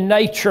in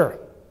nature.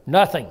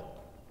 Nothing.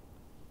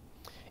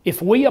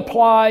 If we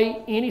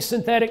apply any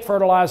synthetic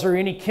fertilizer,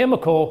 any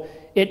chemical,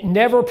 it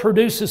never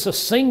produces a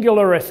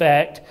singular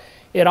effect.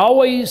 It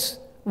always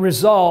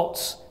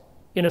results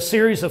in a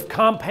series of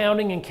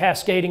compounding and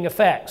cascading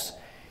effects.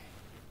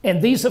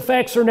 And these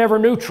effects are never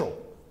neutral.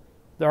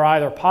 They're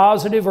either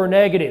positive or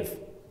negative.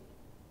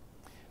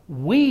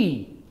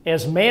 We,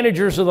 as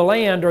managers of the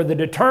land, are the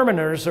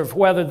determiners of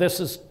whether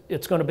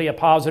it's going to be a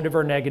positive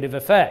or negative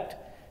effect.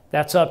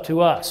 That's up to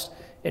us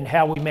and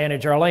how we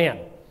manage our land.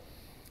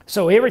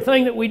 So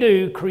everything that we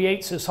do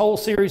creates this whole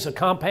series of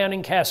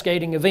compounding,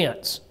 cascading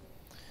events.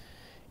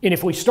 And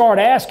if we start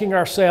asking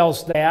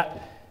ourselves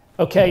that,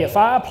 okay, if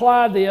I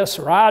apply this,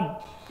 or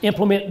I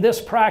implement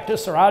this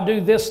practice, or I do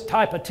this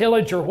type of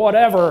tillage or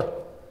whatever,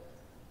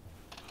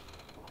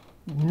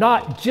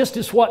 not just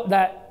as what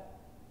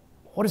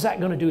is that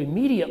going to do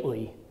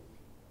immediately,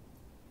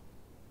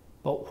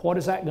 but what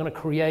is that going to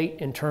create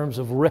in terms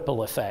of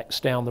ripple effects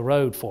down the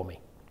road for me?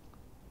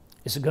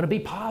 Is it going to be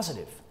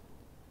positive,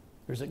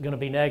 or is it going to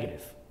be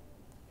negative?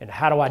 And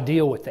how do I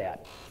deal with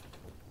that?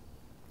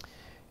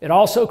 It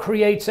also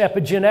creates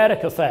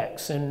epigenetic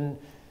effects, and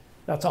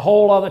that's a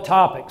whole other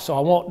topic, so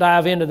I won't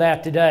dive into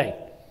that today.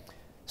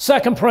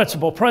 Second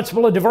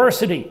principle of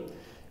diversity.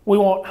 We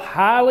want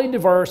highly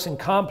diverse and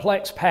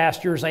complex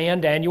pastures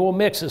and annual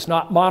mixes,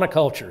 not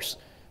monocultures.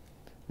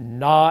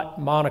 Not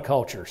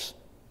monocultures.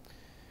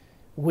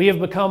 We have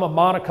become a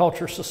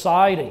monoculture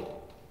society,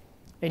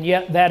 and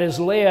yet that has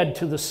led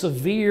to the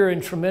severe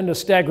and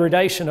tremendous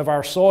degradation of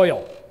our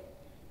soil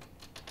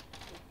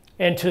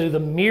and to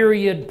the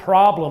myriad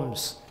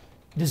problems,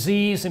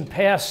 disease and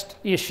pest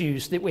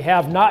issues that we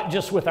have not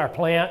just with our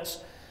plants,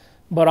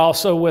 but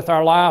also with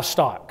our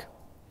livestock.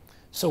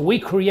 So we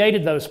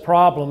created those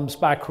problems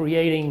by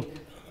creating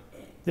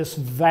this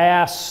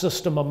vast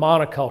system of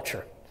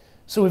monoculture.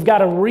 So we've got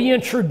to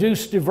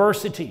reintroduce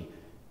diversity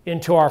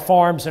into our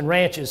farms and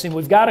ranches, and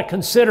we've got to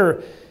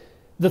consider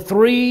the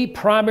 3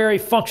 primary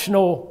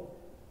functional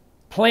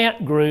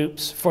plant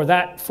groups for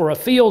a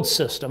field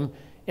system,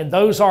 and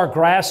those are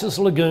grasses,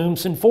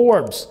 legumes, and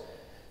forbs.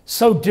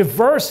 So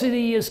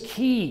diversity is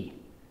key.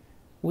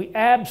 We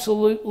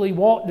absolutely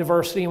want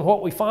diversity, and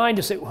what we find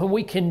is that when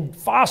we can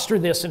foster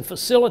this and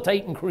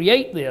facilitate and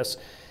create this,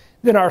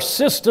 then our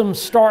systems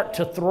start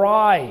to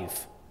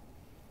thrive,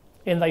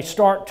 and they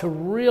start to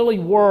really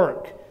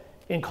work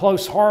in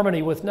close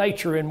harmony with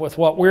nature and with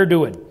what we're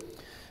doing.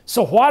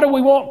 So why do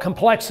we want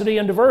complexity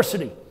and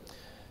diversity?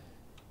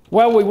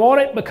 Well, we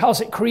want it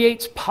because it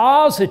creates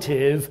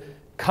positive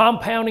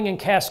compounding and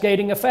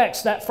cascading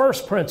effects. That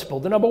first principle,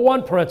 the number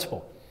 1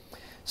 principle.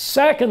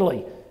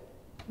 Secondly,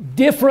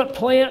 different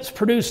plants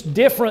produce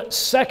different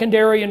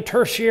secondary and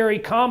tertiary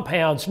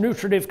compounds,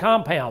 nutritive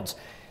compounds,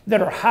 that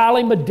are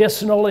highly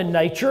medicinal in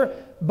nature,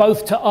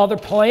 both to other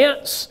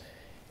plants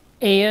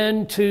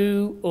and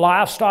to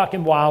livestock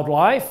and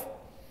wildlife.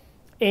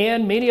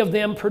 And many of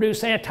them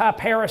produce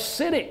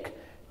antiparasitic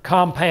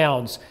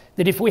compounds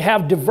that if we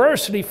have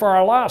diversity for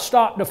our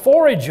livestock to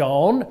forage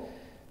on,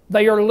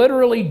 they are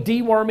literally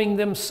deworming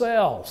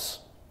themselves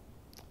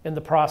in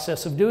the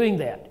process of doing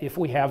that if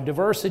we have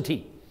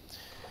diversity.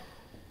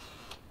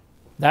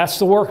 That's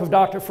the work of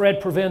Dr.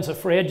 Fred Provenza.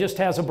 Fred just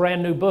has a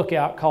brand new book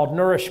out called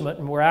Nourishment,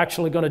 and we're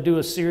actually going to do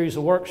a series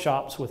of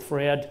workshops with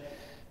Fred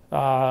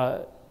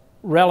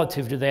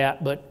relative to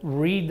that. But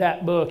read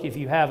that book if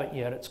you haven't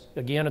yet.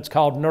 It's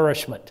called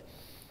Nourishment.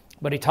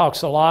 But he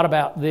talks a lot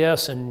about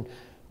this and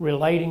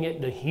relating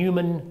it to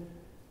human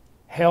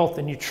health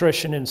and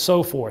nutrition and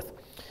so forth.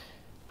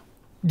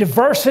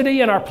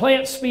 Diversity in our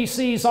plant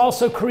species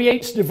also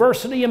creates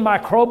diversity in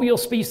microbial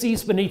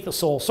species beneath the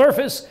soil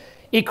surface.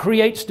 It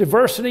creates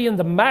diversity in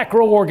the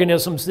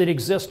macroorganisms that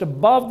exist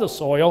above the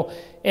soil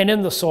and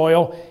in the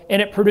soil,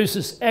 and it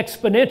produces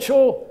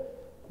exponential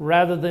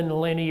rather than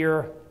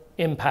linear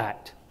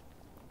impact.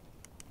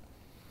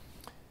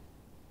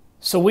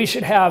 So we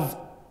should have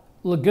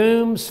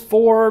legumes,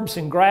 forbs,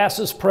 and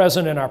grasses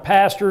present in our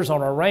pastures,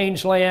 on our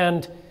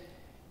rangeland,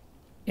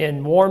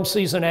 in warm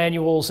season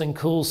annuals and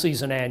cool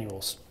season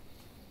annuals.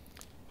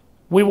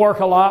 We work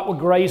a lot with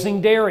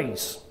grazing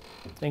dairies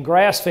and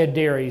grass-fed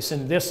dairies,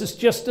 and this is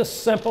just a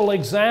simple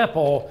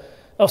example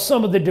of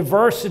some of the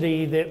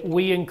diversity that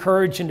we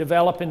encourage and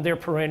develop in their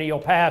perennial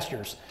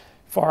pastures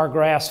for our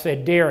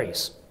grass-fed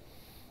dairies.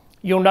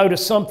 You'll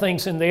notice some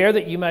things in there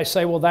that you may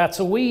say, well, that's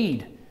a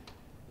weed.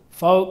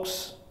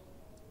 Folks,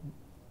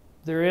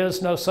 there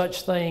is no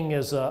such thing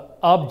as an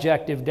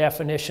objective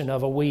definition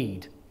of a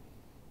weed.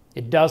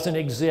 It doesn't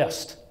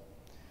exist.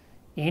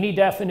 Any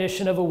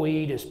definition of a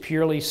weed is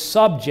purely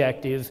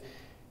subjective,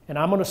 and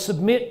I'm going to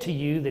submit to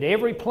you that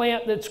every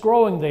plant that's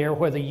growing there,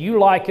 whether you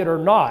like it or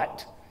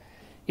not,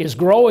 is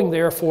growing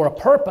there for a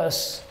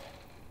purpose,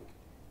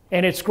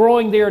 and it's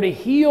growing there to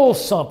heal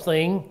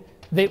something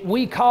that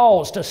we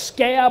caused, a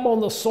scab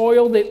on the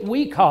soil that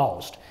we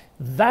caused.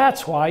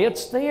 That's why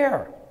it's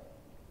there.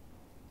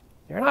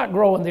 They're not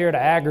growing there to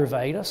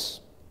aggravate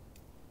us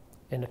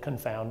and to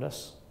confound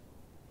us.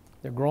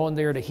 They're growing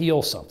there to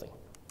heal something.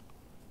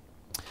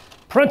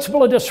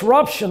 Principle of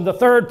disruption, the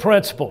third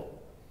principle.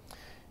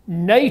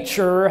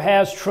 Nature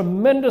has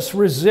tremendous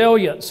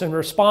resilience and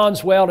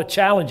responds well to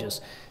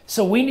challenges.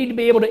 So we need to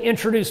be able to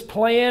introduce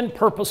planned,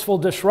 purposeful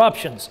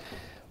disruptions.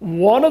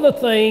 One of the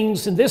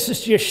things, and this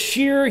is just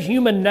sheer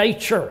human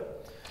nature,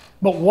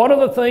 but one of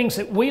the things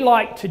that we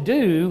like to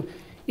do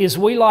is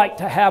we like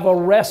to have a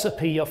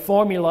recipe, a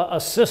formula,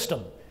 a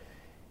system.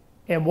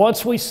 And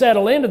once we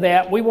settle into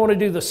that, we want to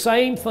do the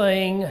same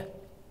thing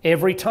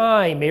every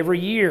time, every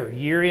year,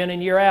 year in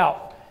and year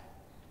out.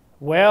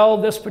 Well,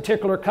 this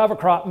particular cover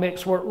crop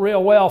mix worked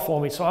real well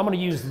for me, so I'm going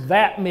to use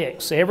that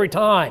mix every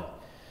time.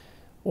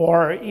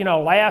 Or,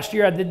 last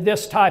year I did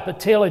this type of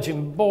tillage,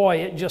 and boy,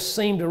 it just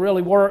seemed to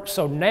really work,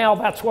 so now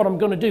that's what I'm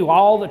going to do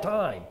all the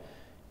time,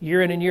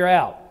 year in and year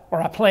out.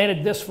 Or I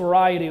planted this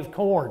variety of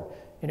corn,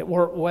 and it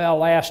worked well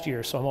last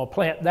year, so I'm going to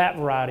plant that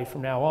variety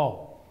from now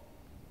on.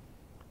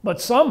 But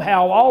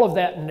somehow all of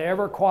that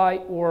never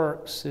quite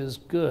works as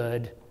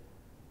good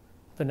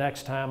the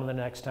next time and the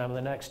next time and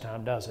the next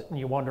time, does it? And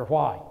you wonder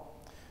why.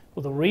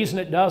 Well, the reason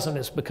it doesn't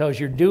is because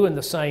you're doing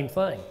the same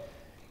thing.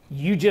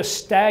 You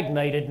just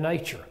stagnated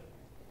nature.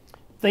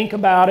 Think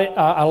about it.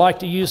 I like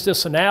to use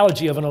this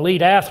analogy of an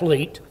elite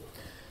athlete.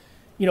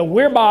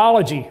 We're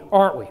biology,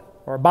 aren't we?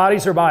 Our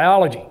bodies are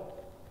biology.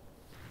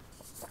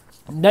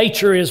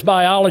 Nature is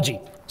biology.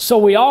 So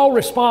we all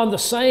respond the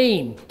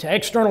same to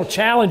external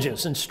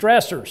challenges and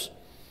stressors.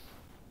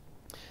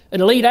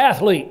 An elite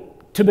athlete,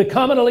 to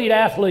become an elite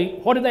athlete,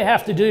 what did they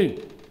have to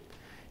do?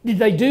 Did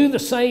they do the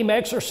same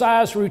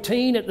exercise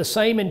routine at the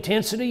same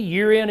intensity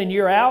year in and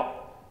year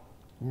out?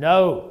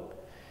 No.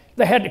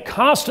 They had to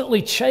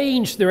constantly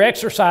change their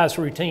exercise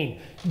routine,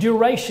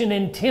 duration,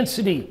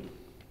 intensity,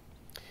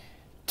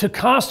 to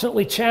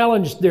constantly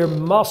challenge their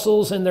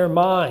muscles and their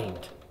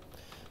mind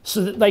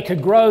so that they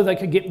could grow, they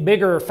could get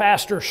bigger,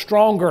 faster,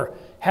 stronger,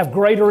 have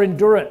greater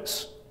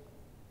endurance.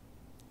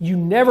 You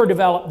never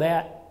develop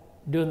that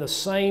doing the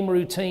same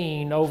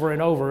routine over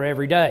and over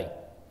every day.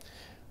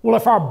 Well,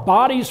 if our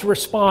bodies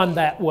respond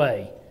that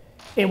way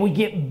and we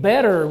get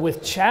better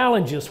with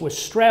challenges, with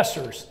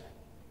stressors,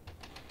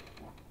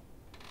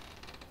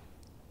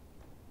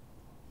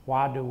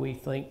 why do we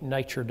think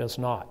nature does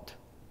not?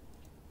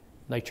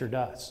 Nature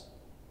does.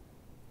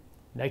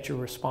 Nature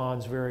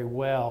responds very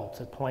well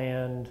to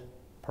planned,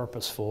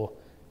 purposeful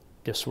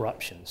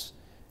disruptions.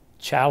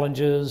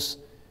 Challenges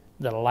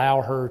that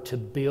allow her to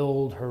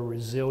build her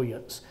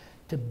resilience,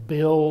 to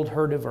build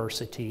her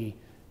diversity,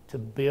 to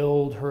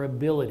build her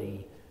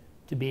ability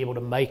to be able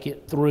to make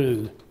it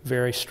through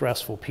very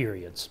stressful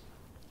periods.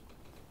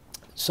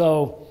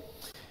 So,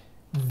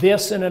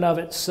 this in and of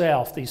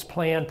itself, these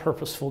planned,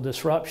 purposeful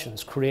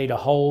disruptions, create a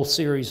whole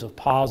series of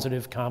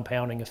positive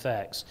compounding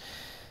effects.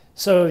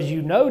 So as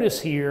you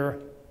notice here,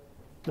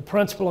 the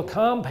principle of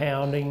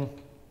compounding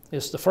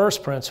is the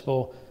first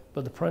principle,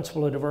 but the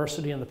principle of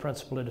diversity and the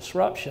principle of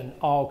disruption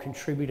all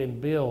contribute and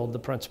build the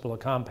principle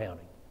of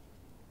compounding.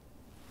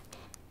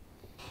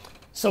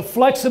 So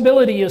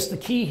flexibility is the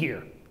key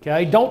here.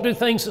 Okay? Don't do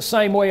things the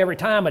same way every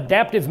time.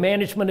 Adaptive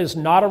management is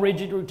not a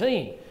rigid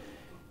routine.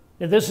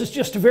 Now, this is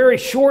just a very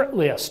short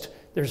list.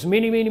 There's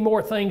many, many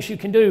more things you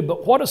can do,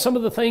 but what are some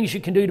of the things you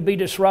can do to be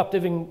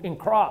disruptive in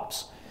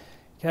crops?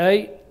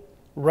 Okay?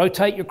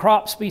 Rotate your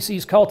crop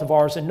species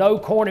cultivars, and no,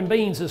 corn and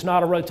beans is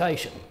not a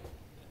rotation.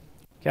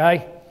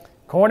 Okay?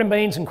 Corn and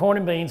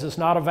beans is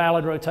not a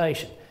valid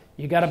rotation.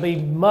 You got to be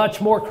much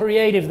more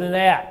creative than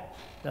that.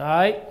 All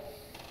right?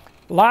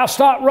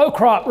 Livestock row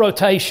crop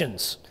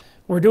rotations.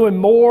 We're doing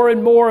more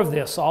and more of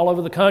this all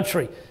over the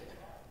country.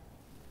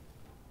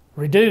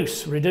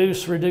 Reduce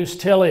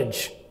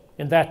tillage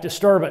in that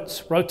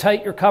disturbance.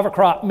 Rotate your cover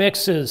crop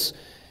mixes.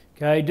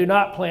 Okay, do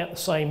not plant the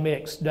same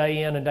mix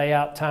day in and day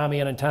out, time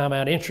in and time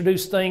out.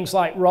 Introduce things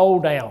like roll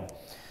down.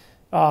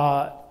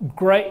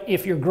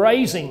 If you're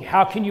grazing,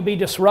 how can you be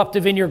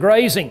disruptive in your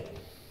grazing?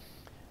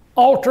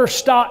 Alter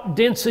stock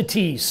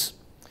densities.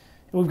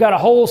 We've got a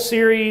whole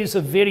series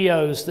of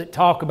videos that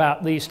talk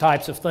about these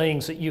types of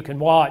things that you can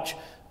watch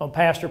on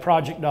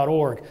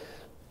pastureproject.org.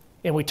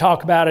 And we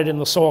talk about it in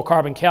the Soil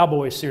Carbon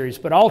Cowboys series.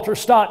 But alter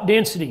stock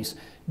densities.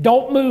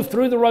 Don't move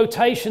through the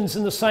rotations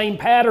in the same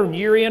pattern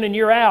year in and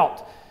year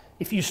out.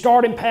 If you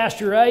start in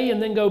pasture A and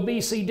then go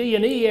B, C, D,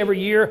 and E every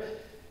year,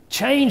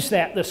 change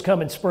that this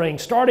coming spring.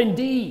 Start in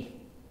D,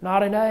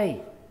 not in A.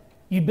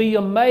 You'd be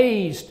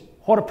amazed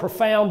what a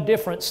profound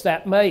difference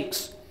that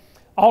makes.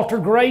 Alter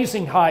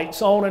grazing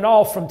heights on and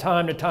off from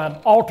time to time.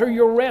 Alter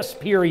your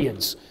rest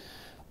periods.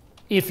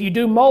 If you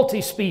do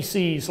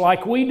multi-species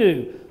like we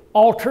do,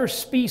 alter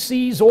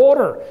species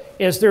order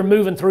as they're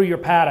moving through your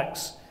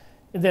paddocks.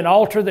 And then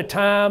alter the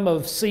time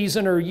of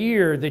season or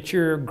year that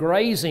you're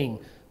grazing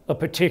a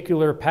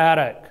particular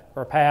paddock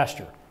or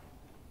pasture.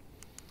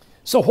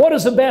 So what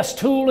is the best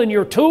tool in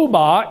your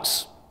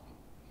toolbox?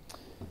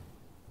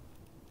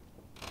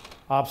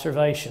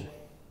 Observation.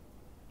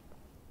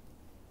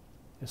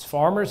 As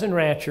farmers and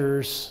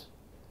ranchers,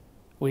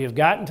 we have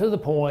gotten to the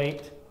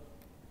point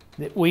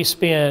that we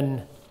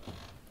spend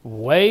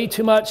way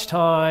too much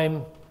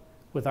time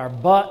with our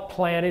butt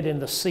planted in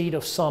the seat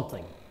of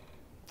something.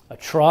 A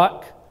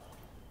truck,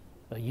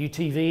 a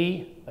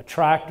UTV, a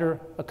tractor,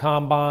 a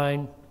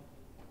combine,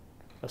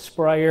 a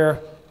sprayer,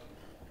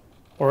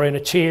 or in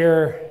a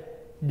chair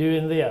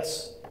doing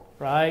this,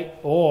 right?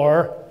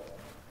 Or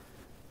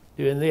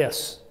doing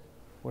this.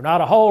 We're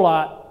not a whole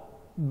lot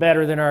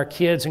better than our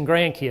kids and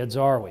grandkids,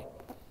 are we?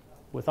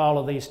 With all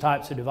of these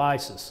types of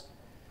devices.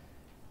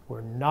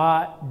 We're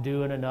not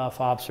doing enough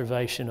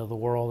observation of the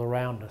world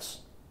around us.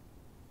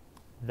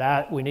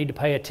 That we need to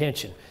pay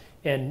attention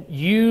and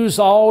use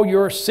all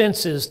your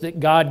senses that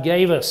God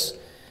gave us.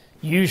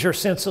 Use your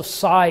sense of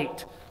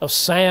sight, of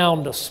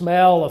sound, of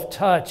smell, of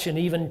touch, and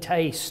even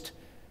taste.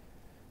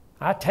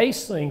 I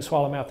taste things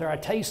while I'm out there. I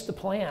taste the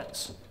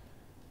plants.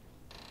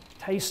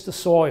 Taste the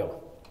soil.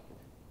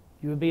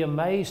 You would be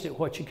amazed at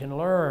what you can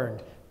learn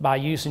by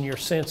using your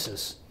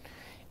senses.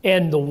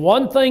 And the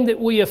one thing that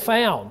we have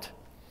found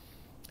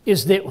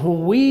is that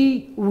when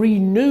we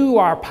renew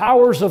our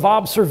powers of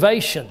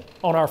observation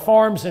on our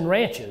farms and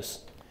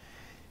ranches,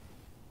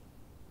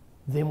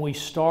 then we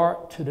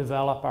start to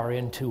develop our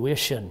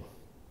intuition.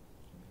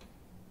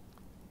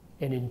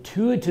 And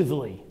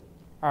intuitively,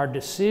 our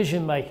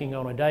decision making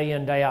on a day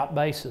in, day out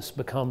basis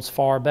becomes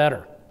far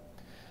better.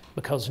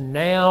 Because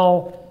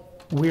now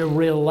we're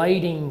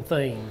relating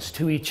things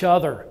to each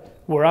other.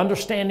 We're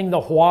understanding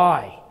the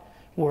why.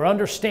 We're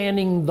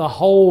understanding the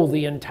whole,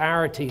 the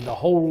entirety, the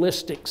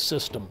holistic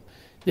system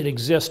that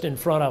exists in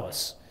front of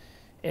us.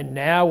 And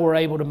now we're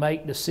able to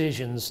make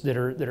decisions that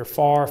are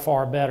far,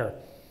 far better.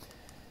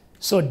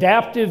 So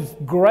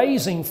adaptive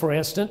grazing, for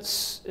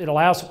instance, it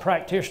allows a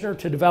practitioner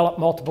to develop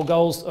multiple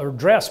goals or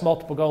address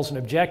multiple goals and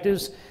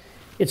objectives.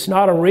 It's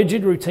not a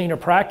rigid routine or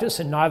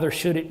practice, and neither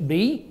should it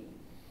be.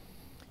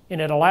 And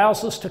it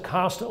allows us to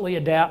constantly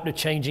adapt to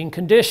changing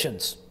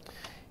conditions.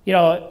 You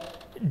know,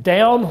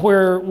 down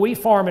where we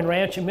farm and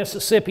ranch in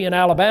Mississippi and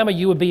Alabama,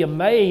 you would be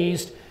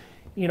amazed,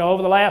 you know,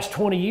 over the last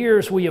 20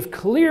 years, we have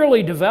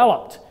clearly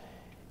developed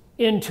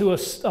into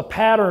a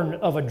pattern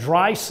of a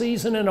dry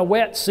season and a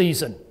wet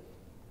season.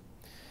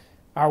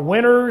 Our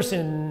winters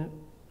and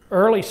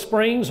early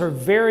springs are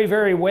very,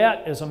 very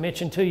wet, as I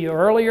mentioned to you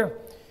earlier.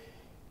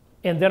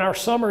 And then our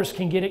summers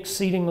can get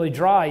exceedingly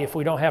dry if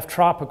we don't have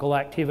tropical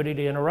activity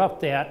to interrupt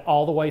that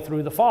all the way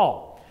through the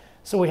fall.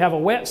 So we have a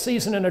wet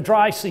season and a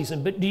dry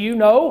season. But do you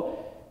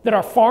know that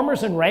our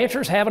farmers and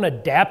ranchers haven't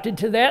adapted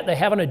to that? They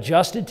haven't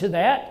adjusted to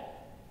that?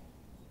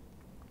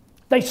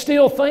 They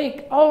still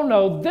think, oh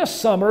no, this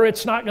summer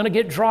it's not going to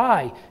get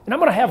dry. And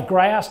I'm going to have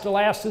grass to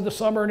last through the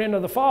summer and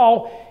into the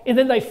fall. And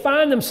then they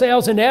find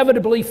themselves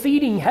inevitably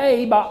feeding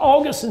hay by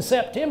August and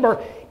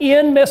September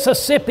in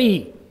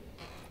Mississippi.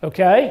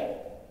 Okay?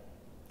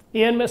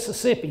 In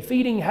Mississippi,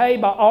 feeding hay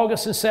by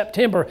August and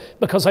September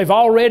because they've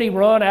already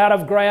run out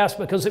of grass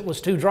because it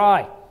was too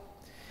dry.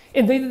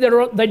 And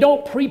they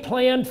don't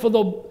pre-plan for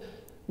the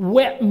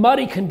wet,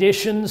 muddy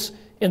conditions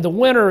in the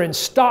winter and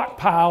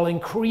stockpile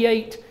and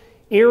create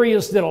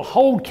areas that'll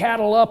hold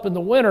cattle up in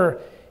the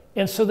winter,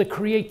 and so they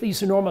create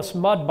these enormous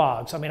mud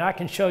bogs. I mean, I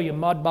can show you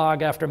mud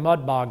bog after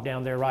mud bog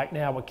down there right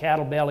now with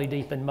cattle belly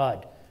deep in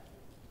mud.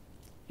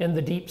 In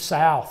the deep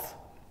south.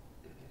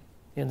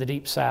 In the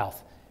deep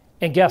south.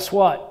 And guess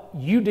what?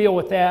 You deal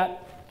with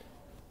that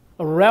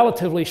a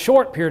relatively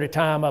short period of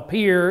time up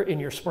here in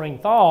your spring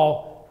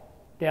thaw.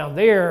 Down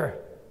there,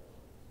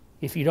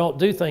 if you don't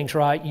do things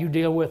right, you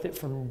deal with it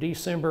from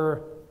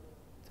December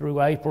through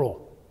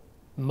April.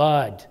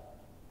 Mud.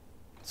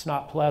 It's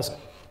not pleasant.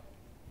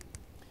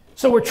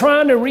 So we're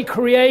trying to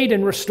recreate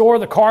and restore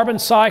the carbon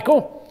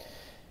cycle.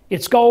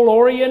 It's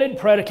goal-oriented,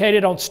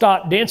 predicated on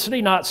stock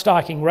density, not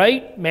stocking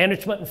rate.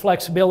 Management and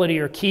flexibility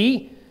are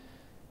key,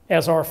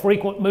 as are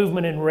frequent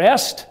movement and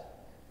rest.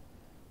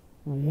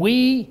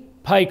 We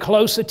pay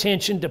close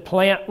attention to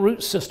plant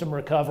root system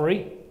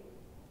recovery.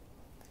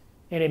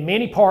 And in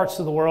many parts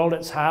of the world,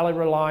 it's highly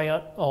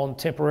reliant on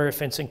temporary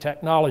fencing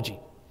technology.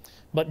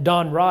 But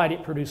done right,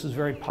 it produces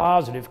very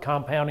positive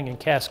compounding and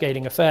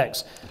cascading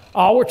effects.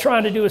 All we're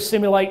trying to do is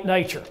simulate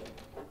nature.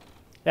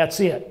 That's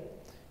it.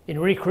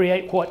 And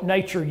recreate what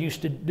nature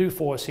used to do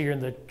for us here in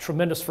the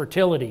tremendous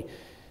fertility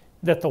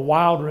that the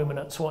wild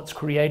ruminants once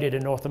created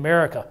in North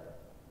America.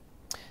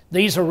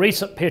 These are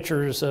recent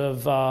pictures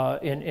of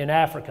in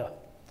Africa,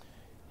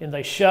 and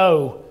they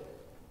show,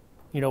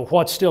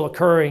 what's still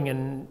occurring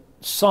in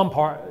some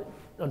part.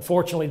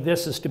 Unfortunately,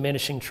 this is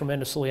diminishing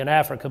tremendously in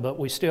Africa, but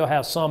we still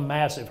have some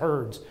massive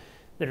herds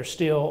that are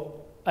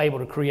still able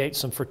to create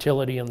some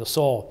fertility in the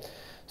soil.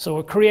 So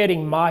we're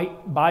creating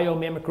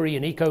biomimicry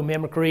and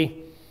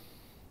ecomimicry,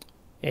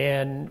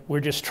 and we're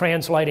just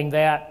translating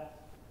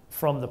that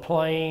from the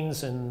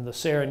plains and the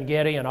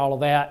Serengeti and all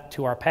of that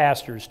to our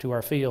pastures, to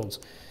our fields.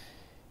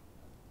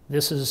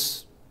 This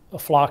is a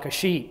flock of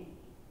sheep,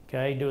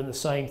 okay, doing the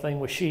same thing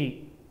with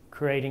sheep,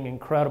 creating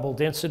incredible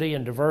density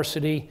and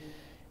diversity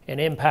and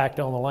impact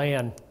on the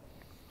land.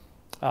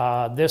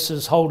 This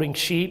is holding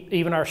sheep.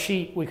 Even our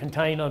sheep we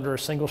contain under a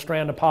single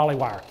strand of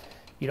polywire.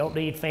 You don't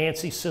need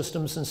fancy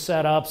systems and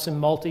setups and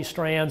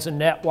multi-strands and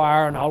net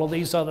wire and all of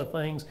these other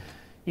things.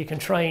 You can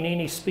train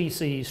any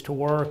species to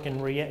work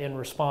and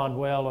respond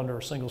well under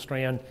a single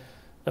strand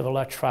of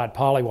electrified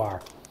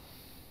polywire.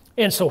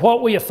 And so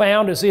what we have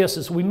found is this: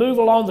 as we move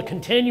along the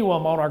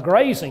continuum on our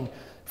grazing,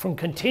 from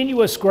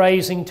continuous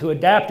grazing to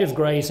adaptive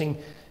grazing,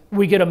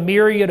 we get a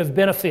myriad of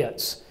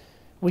benefits.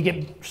 We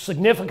get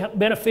significant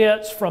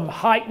benefits from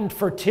heightened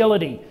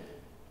fertility,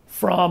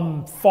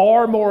 from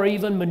far more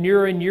even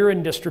manure and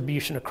urine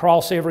distribution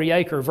across every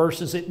acre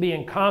versus it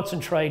being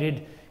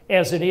concentrated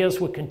as it is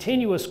with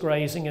continuous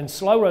grazing and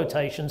slow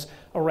rotations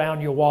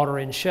around your water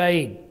and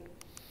shade.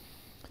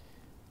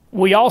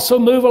 We also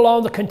move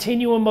along the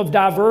continuum of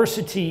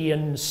diversity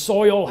and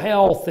soil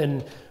health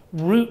and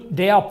root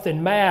depth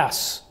and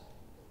mass.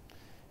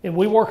 And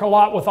we work a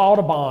lot with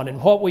Audubon,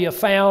 and what we have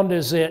found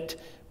is that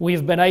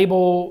we've been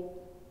able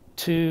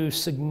to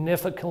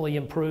significantly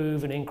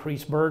improve and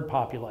increase bird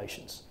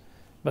populations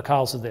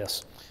because of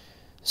this.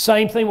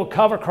 Same thing with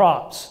cover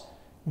crops,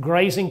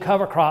 grazing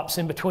cover crops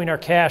in between our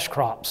cash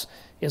crops.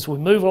 As we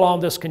move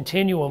along this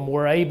continuum,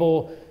 we're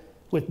able,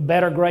 with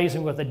better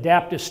grazing, with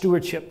adaptive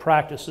stewardship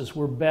practices,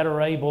 we're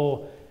better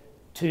able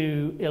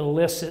to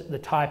elicit the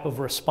type of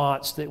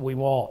response that we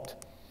want.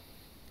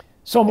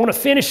 So I'm going to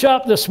finish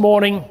up this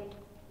morning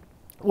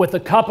with a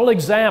couple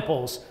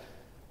examples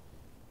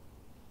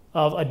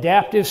of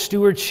adaptive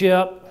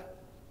stewardship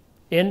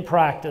in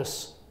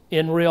practice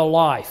in real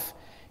life.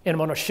 And I'm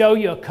going to show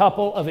you a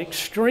couple of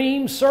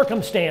extreme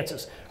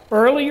circumstances.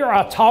 Earlier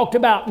I talked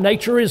about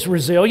nature is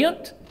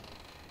resilient,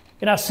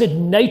 and I said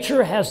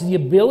nature has the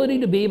ability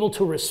to be able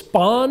to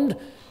respond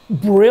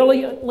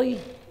brilliantly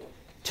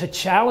to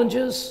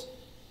challenges.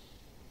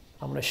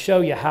 I'm going to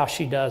show you how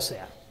she does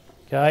that,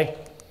 okay?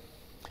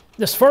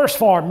 This first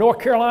farm, North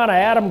Carolina,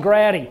 Adam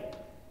Grady,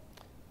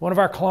 one of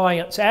our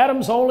clients.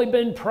 Adam's only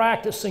been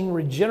practicing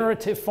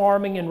regenerative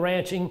farming and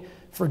ranching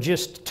for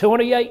just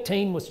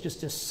 2018 was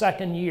just his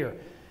second year.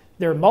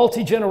 They're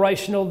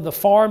multi-generational. The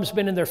farm's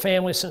been in their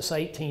family since the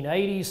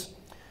 1880s.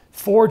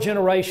 4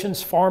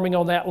 generations farming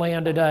on that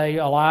land today,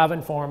 alive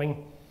and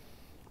farming.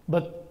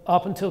 But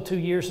up until 2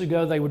 years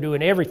ago, they were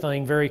doing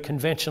everything very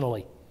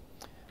conventionally.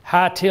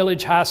 High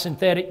tillage, high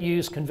synthetic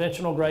use,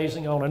 conventional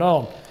grazing, on and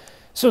on.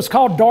 So it's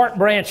called Dart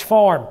Branch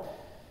Farm.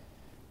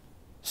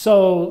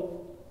 So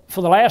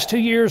for the last 2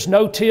 years,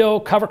 no-till,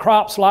 cover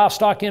crops,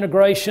 livestock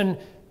integration,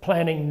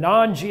 planting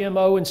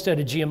non-GMO instead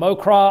of GMO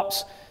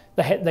crops.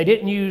 They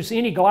didn't use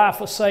any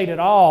glyphosate at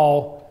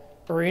all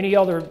or any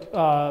other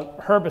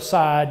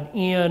herbicide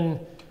in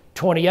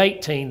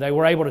 2018. They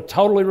were able to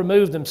totally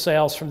remove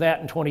themselves from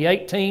that in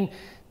 2018.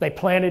 They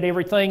planted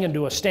everything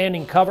into a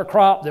standing cover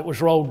crop that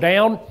was rolled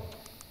down.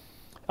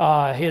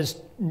 His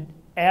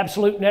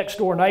absolute next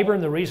door neighbor,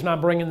 and the reason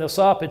I'm bringing this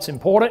up, it's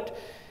important,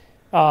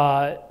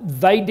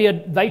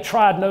 they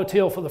tried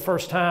no-till for the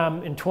first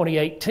time in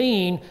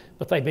 2018,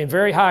 but they've been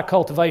very high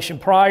cultivation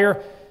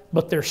prior,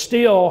 but they're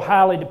still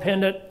highly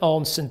dependent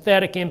on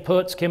synthetic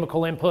inputs,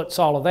 chemical inputs,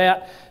 all of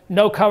that.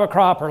 No cover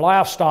crop or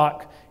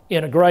livestock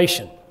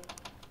integration.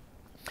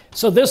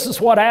 So this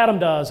is what Adam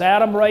does.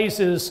 Adam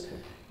raises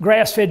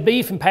grass-fed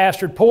beef and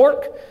pastured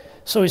pork,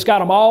 so he's got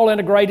them all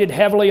integrated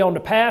heavily onto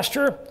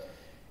pasture.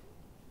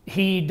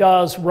 He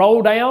does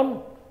roll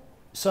down.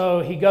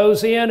 So he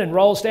goes in and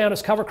rolls down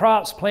his cover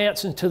crops,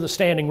 plants into the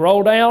standing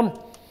roll down.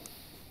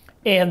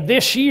 And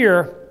this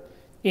year,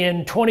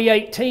 in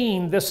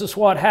 2018, this is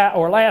what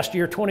or last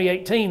year,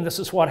 2018, this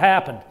is what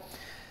happened.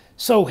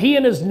 So he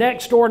and his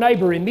next door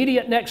neighbor,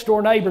 immediate next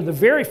door neighbor, the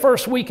very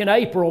first week in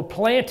April,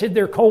 planted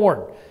their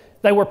corn.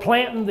 They were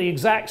planting the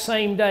exact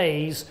same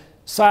days,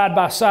 side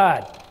by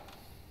side.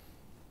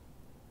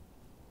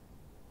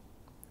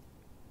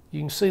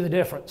 You can see the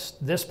difference.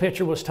 This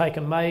picture was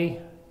taken May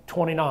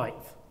 29th.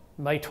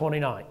 May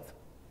 29th,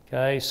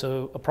 okay,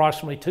 so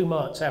approximately 2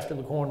 months after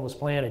the corn was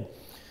planted.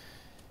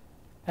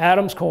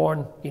 Adam's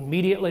corn,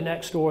 immediately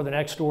next door, the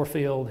next door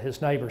field,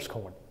 his neighbor's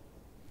corn.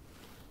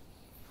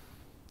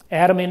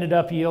 Adam ended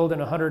up yielding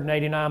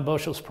 189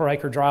 bushels per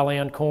acre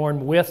dryland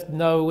corn with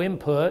no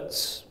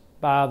inputs,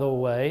 by the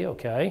way,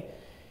 okay?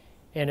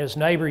 And his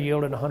neighbor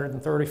yielded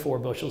 134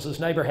 bushels. His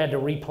neighbor had to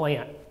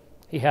replant.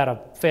 He had a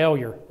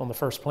failure on the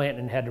first plant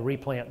and had to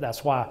replant.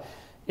 That's why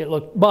it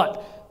looked.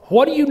 But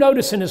what do you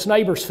notice in his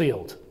neighbor's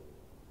field?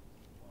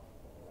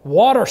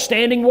 Water,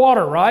 standing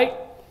water, right?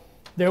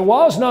 There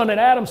was none in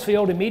Adam's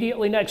field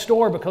immediately next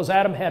door because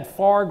Adam had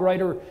far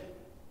greater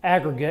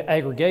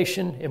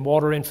aggregation and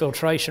water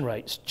infiltration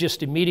rates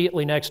just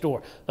immediately next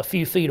door, a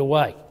few feet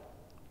away.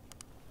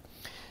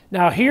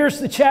 Now here's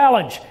the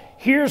challenge.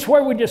 Here's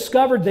where we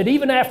discovered that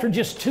even after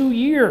just 2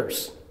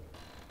 years,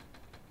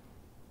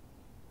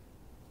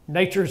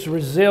 nature's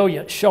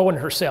resilience showing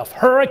herself.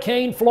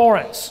 Hurricane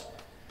Florence,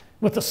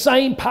 with the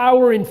same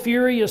power and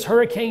fury as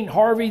Hurricane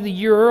Harvey the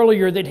year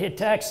earlier that hit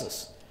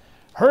Texas.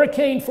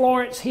 Hurricane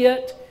Florence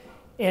hit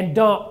and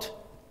dumped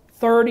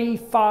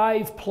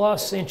 35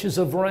 plus inches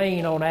of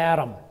rain on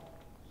Adam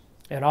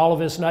and all of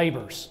his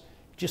neighbors.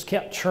 Just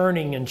kept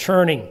churning and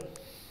churning.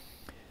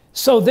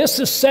 So this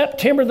is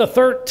September the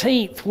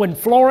 13th when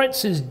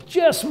Florence is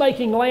just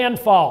making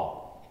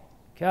landfall.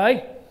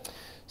 Okay?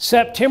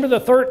 September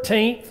the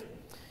 13th,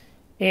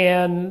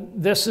 and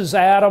this is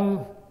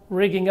Adam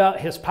rigging up.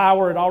 His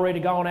power had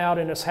already gone out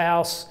in his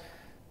house.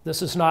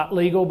 This is not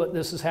legal, but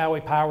this is how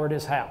he powered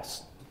his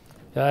house.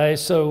 Okay,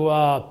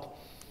 so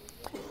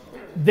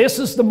this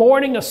is the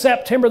morning of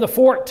September the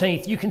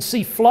 14th. You can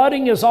see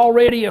flooding is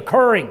already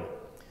occurring.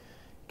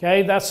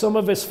 Okay, that's some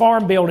of his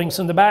farm buildings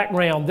in the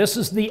background. This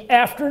is the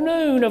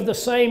afternoon of the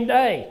same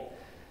day.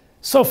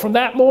 So from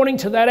that morning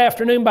to that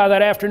afternoon, by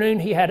that afternoon,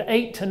 he had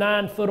 8 to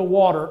 9 foot of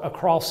water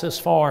across his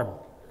farm.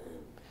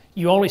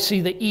 You only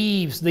see the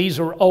eaves. These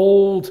are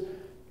old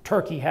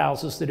turkey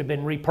houses that have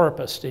been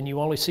repurposed, and you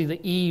only see the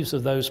eaves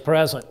of those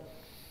present.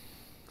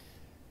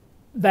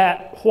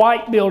 That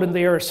white building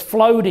there is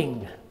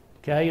floating.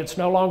 Okay, it's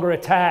no longer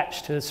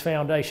attached to its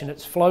foundation.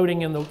 It's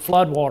floating in the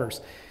floodwaters.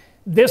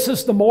 This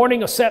is the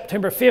morning of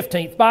September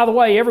 15th. By the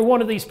way, every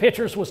one of these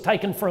pictures was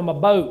taken from a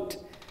boat.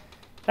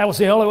 That was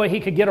the only way he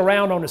could get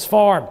around on his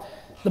farm.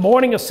 The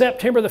morning of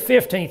September the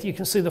 15th, you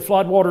can see the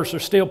floodwaters are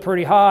still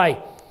pretty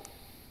high.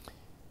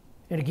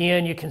 And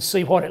again, you can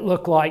see what it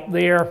looked like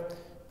there.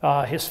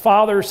 His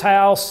father's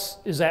house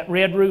is that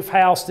red roof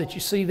house that you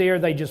see there.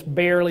 They just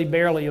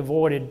barely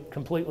avoided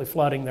completely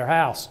flooding their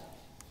house.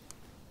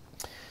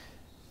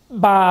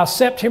 By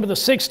September the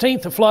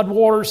 16th, the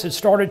floodwaters had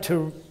started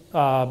to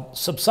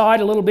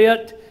subside a little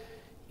bit.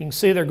 You can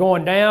see they're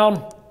going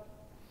down.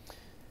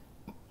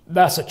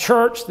 That's a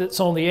church that's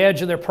on the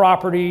edge of their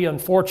property.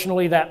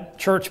 Unfortunately, that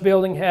church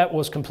building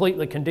was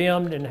completely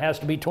condemned and has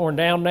to be torn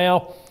down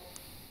now.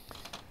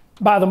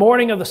 By the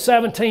morning of the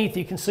 17th,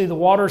 you can see the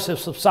waters have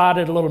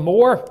subsided a little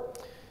more.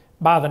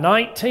 By the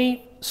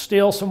 19th,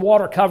 still some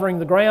water covering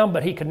the ground,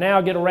 but he could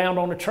now get around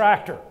on a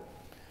tractor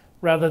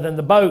rather than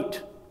the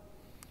boat.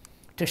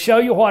 To show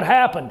you what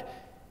happened,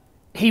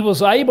 he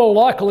was able,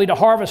 luckily, to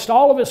harvest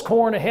all of his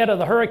corn ahead of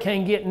the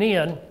hurricane getting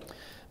in,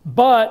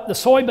 but the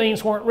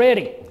soybeans weren't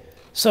ready.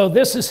 So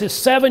this is his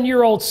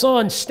 7-year-old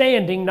son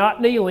standing,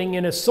 not kneeling,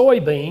 in his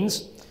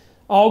soybeans,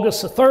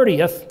 August the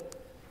 30th.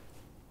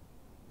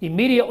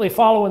 Immediately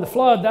following the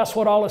flood, that's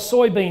what all his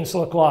soybeans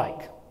look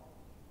like.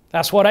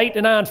 That's what 8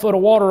 to 9 foot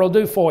of water will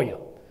do for you.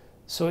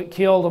 So it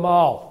killed them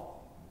all.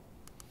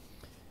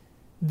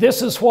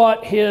 This is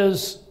what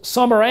his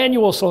summer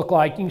annuals look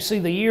like. You can see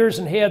the ears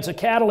and heads of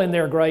cattle in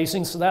there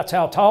grazing, so that's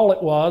how tall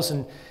it was.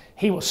 And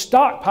he was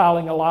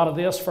stockpiling a lot of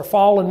this for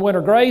fall and winter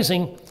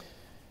grazing.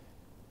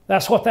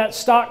 That's what that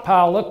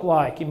stockpile looked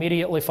like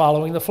immediately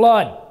following the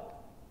flood.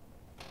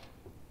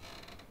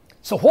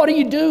 So what do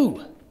you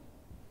do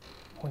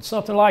when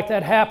something like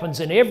that happens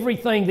and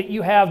everything that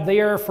you have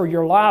there for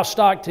your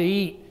livestock to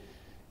eat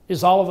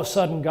is all of a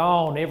sudden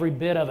gone, every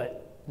bit of it?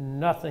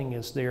 Nothing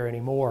is there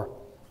anymore.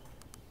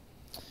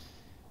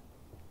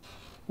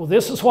 Well,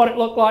 this is what it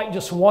looked like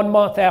just 1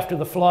 month after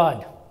the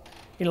flood.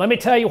 And let me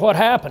tell you what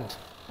happened.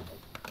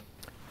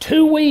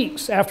 2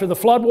 weeks after the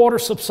floodwater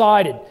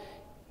subsided,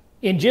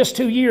 in just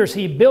 2 years,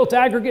 he built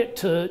aggregate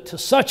to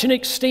such an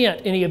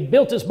extent, and he had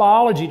built his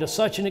biology to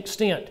such an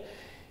extent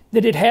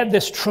that it had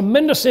this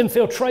tremendous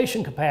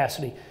infiltration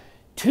capacity.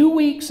 2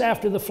 weeks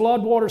after the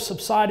floodwater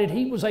subsided,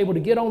 he was able to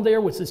get on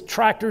there with his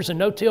tractors and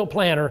no-till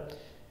planter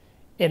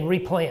and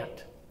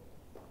replant.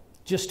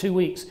 Just 2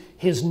 weeks.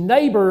 His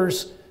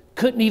neighbors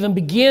couldn't even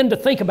begin to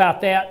think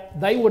about that.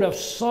 They would have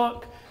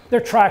sunk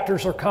their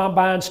tractors or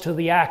combines to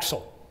the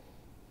axle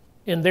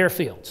in their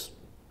fields.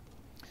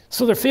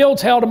 So their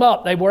fields held them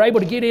up. They were able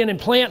to get in and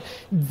plant.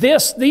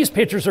 These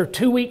pictures are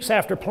 2 weeks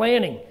after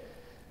planting.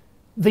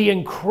 The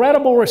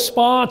incredible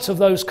response of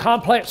those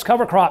complex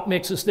cover crop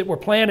mixes that were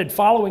planted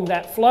following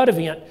that flood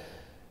event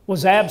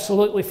was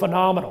absolutely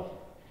phenomenal.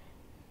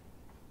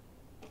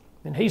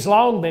 And he's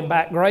long been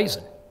back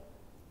grazing.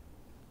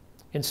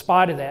 In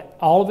spite of that,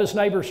 all of his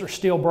neighbors are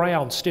still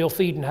brown, still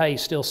feeding hay,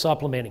 still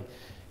supplementing.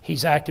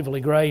 He's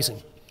actively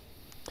grazing.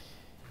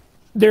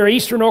 They're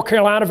eastern North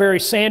Carolina, very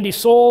sandy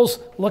soils.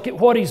 Look at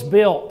what he's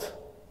built.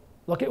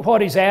 Look at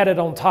what he's added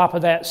on top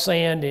of that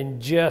sand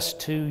in just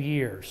 2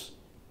 years.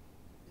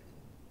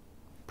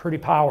 Pretty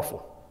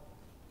powerful.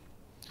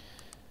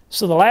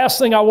 So the last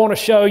thing I want to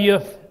show you,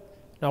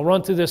 and I'll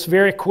run through this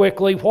very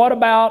quickly, what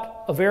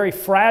about a very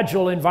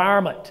fragile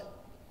environment?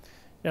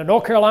 Now,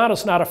 North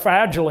Carolina's not a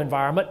fragile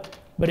environment,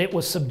 but it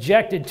was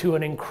subjected to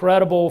an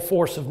incredible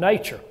force of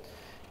nature.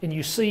 And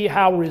you see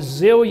how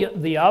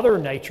resilient the other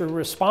nature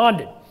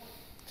responded.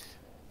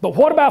 But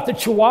what about the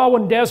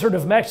Chihuahuan Desert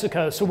of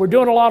Mexico? So we're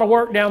doing a lot of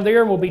work down there,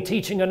 and we'll be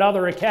teaching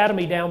another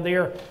academy down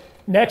there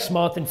next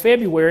month in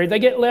February. They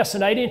get less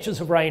than 8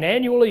 inches of rain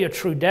annually, a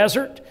true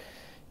desert.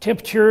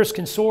 Temperatures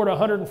can soar to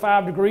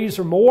 105 degrees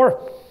or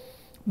more.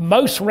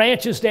 Most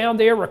ranches down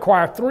there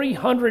require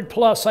 300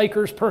 plus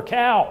acres per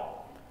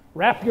cow.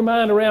 Wrap your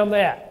mind around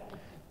that.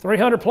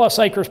 300 plus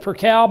acres per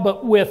cow,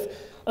 but with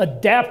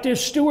adaptive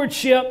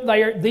stewardship,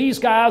 these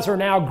guys are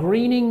now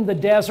greening the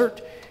desert,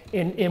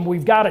 and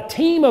we've got a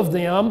team of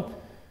them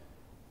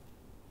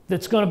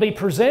that's going to be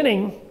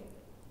presenting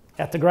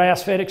at the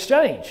Grass-Fed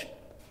Exchange.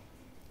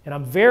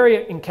 And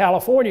in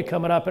California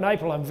coming up in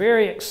April, I'm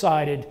very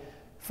excited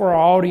for our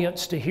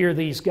audience to hear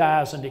these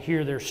guys and to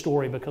hear their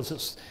story,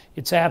 because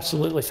it's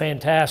absolutely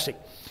fantastic.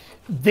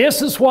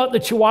 This is what the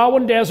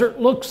Chihuahuan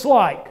Desert looks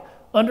like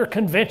under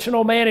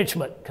conventional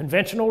management,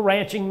 conventional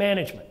ranching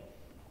management.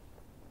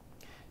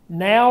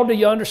 Now, do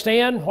you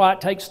understand why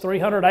it takes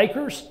 300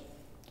 acres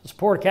to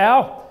support a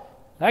cow?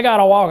 They got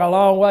to walk a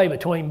long way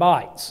between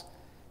bites,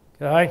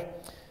 okay?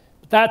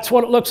 But that's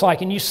what it looks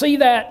like. And you see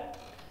that,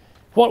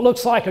 what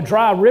looks like a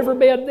dry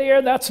riverbed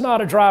there? That's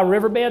not a dry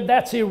riverbed.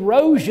 That's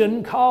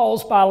erosion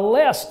caused by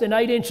less than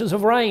 8 inches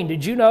of rain.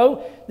 Did you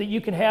know that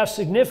you can have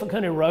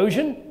significant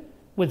erosion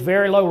with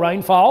very low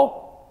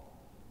rainfall?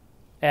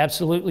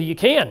 Absolutely you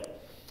can.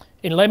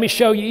 And let me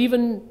show you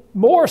even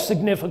more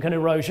significant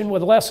erosion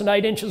with less than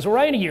 8 inches of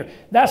rain a year.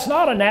 That's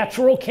not a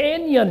natural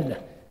canyon.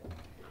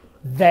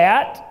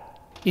 That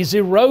is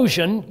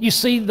erosion. You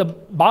see the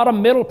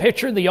bottom middle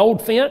picture, the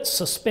old fence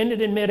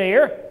suspended in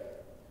midair?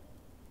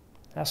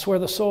 That's where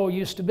the soil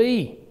used to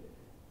be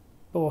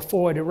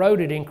before it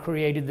eroded and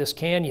created this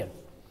canyon.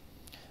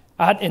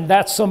 And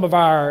that's some of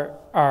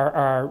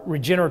our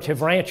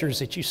regenerative ranchers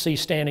that you see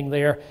standing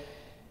there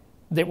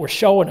that were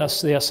showing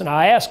us this, and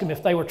I asked them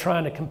if they were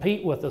trying to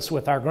compete with us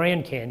with our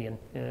Grand Canyon.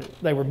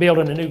 They were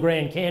building a new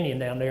Grand Canyon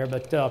down there.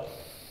 But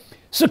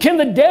so can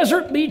the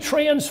desert be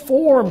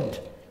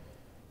transformed?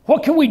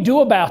 What can we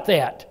do about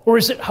that? Or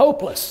is it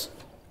hopeless?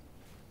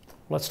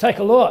 Let's take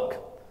a look.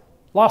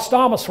 Las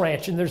Damas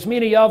Ranch, and there's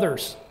many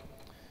others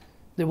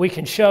that we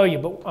can show you,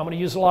 but I'm going to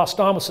use Las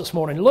Damas this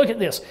morning. Look at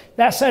this.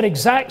 That's that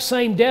exact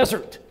same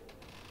desert.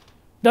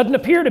 Doesn't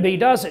appear to be,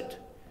 does it?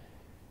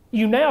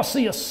 You now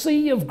see a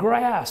sea of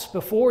grass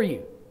before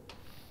you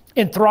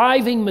and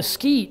thriving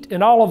mesquite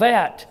and all of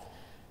that.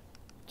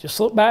 Just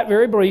look back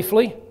very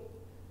briefly.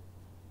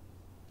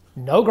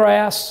 No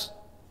grass.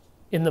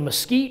 And the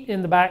mesquite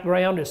in the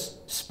background is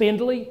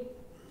spindly,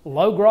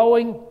 low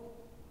growing,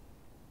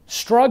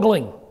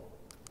 struggling.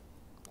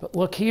 But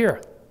look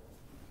here.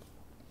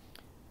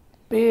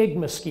 Big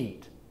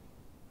mesquite.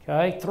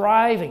 Okay,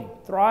 thriving,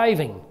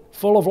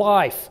 full of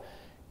life.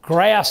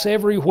 Grass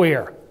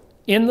everywhere.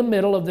 In the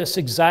middle of this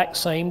exact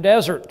same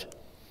desert.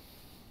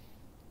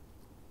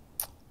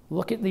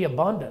 Look at the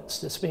abundance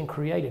that's been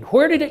created.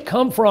 Where did it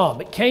come from?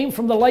 It came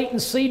from the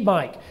latent seed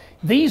bank.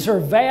 These are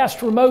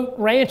vast remote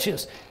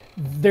ranches.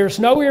 There's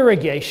no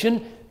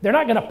irrigation. They're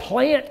not going to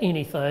plant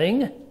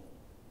anything.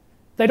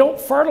 They don't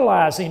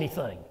fertilize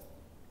anything.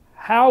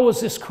 How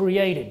was this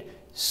created?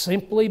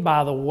 Simply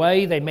by the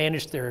way they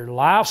managed their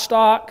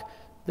livestock,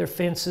 their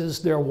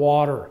fences, their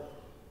water.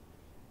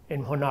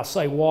 And when I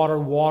say water,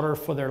 water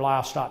for their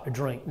livestock to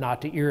drink,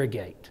 not to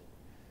irrigate.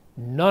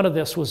 None of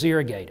this was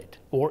irrigated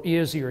or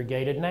is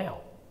irrigated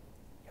now.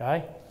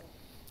 Okay?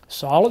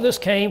 So all of this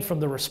came from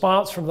the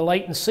response from the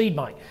latent seed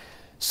bank.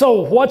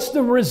 So what's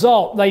the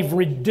result? They've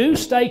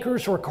reduced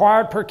acres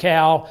required per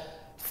cow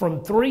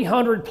from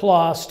 300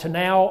 plus to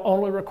now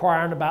only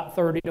requiring about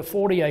 30 to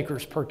 40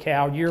 acres per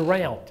cow year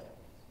round.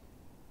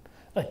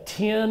 A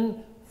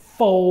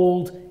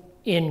 10-fold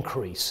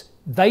increase.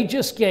 They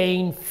just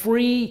gained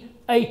free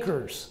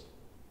acres.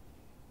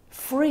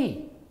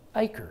 Free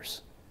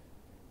acres.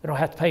 They don't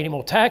have to pay any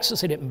more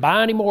taxes. They didn't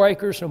buy any more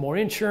acres, no more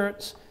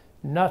insurance,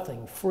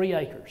 nothing. Free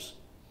acres.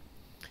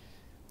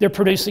 They're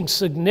producing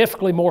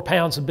significantly more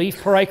pounds of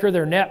beef per acre.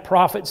 Their net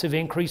profits have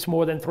increased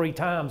more than 3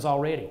 times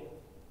already.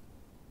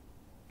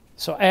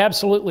 So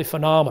absolutely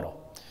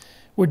phenomenal.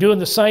 We're doing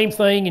the same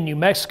thing in New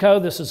Mexico.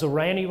 This is a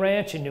Ranny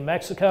Ranch in New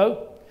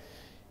Mexico.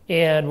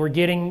 And we're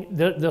getting,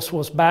 this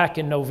was back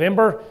in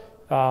November,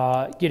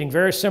 getting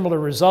very similar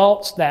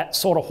results. That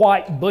sort of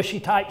white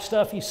bushy type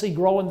stuff you see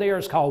growing there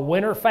is called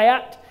winter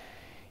fat.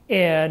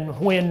 And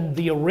when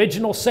the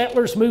original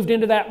settlers moved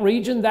into that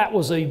region, that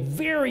was a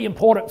very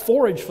important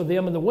forage for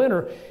them in the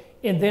winter.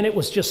 And then it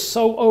was just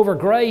so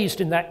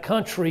overgrazed in that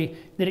country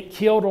that it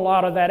killed a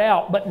lot of that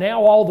out. But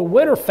now all the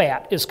winter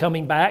fat is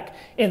coming back,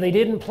 and they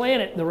didn't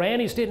plant it. The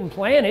Rannies didn't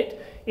plant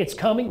it, It's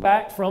coming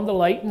back from the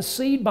latent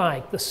seed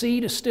bank. The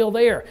seed is still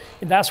there.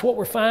 And that's what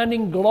we're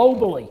finding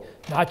globally,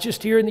 not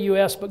just here in the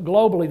U.S., but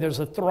globally. There's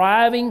a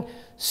thriving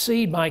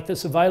seed bank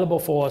that's available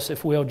for us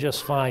if we'll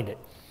just find it.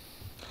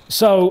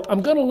 So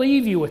I'm going to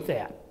leave you with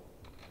that.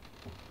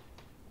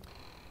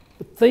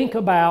 But think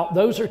about,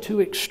 those are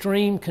two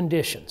extreme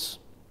conditions.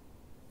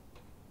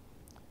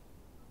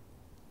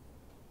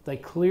 They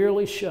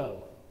clearly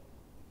show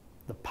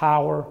the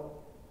power,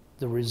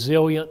 the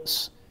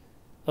resilience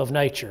of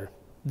nature,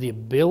 the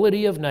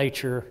ability of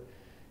nature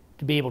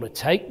to be able to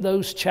take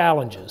those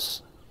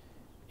challenges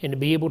and to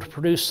be able to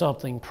produce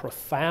something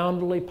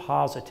profoundly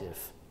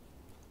positive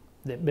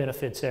that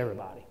benefits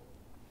everybody.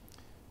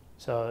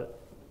 So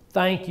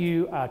thank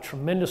you. I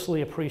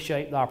tremendously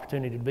appreciate the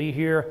opportunity to be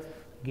here.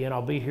 Again,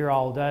 I'll be here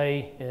all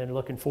day and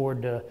looking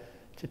forward to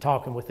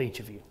talking with each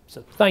of you.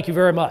 So thank you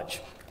very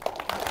much.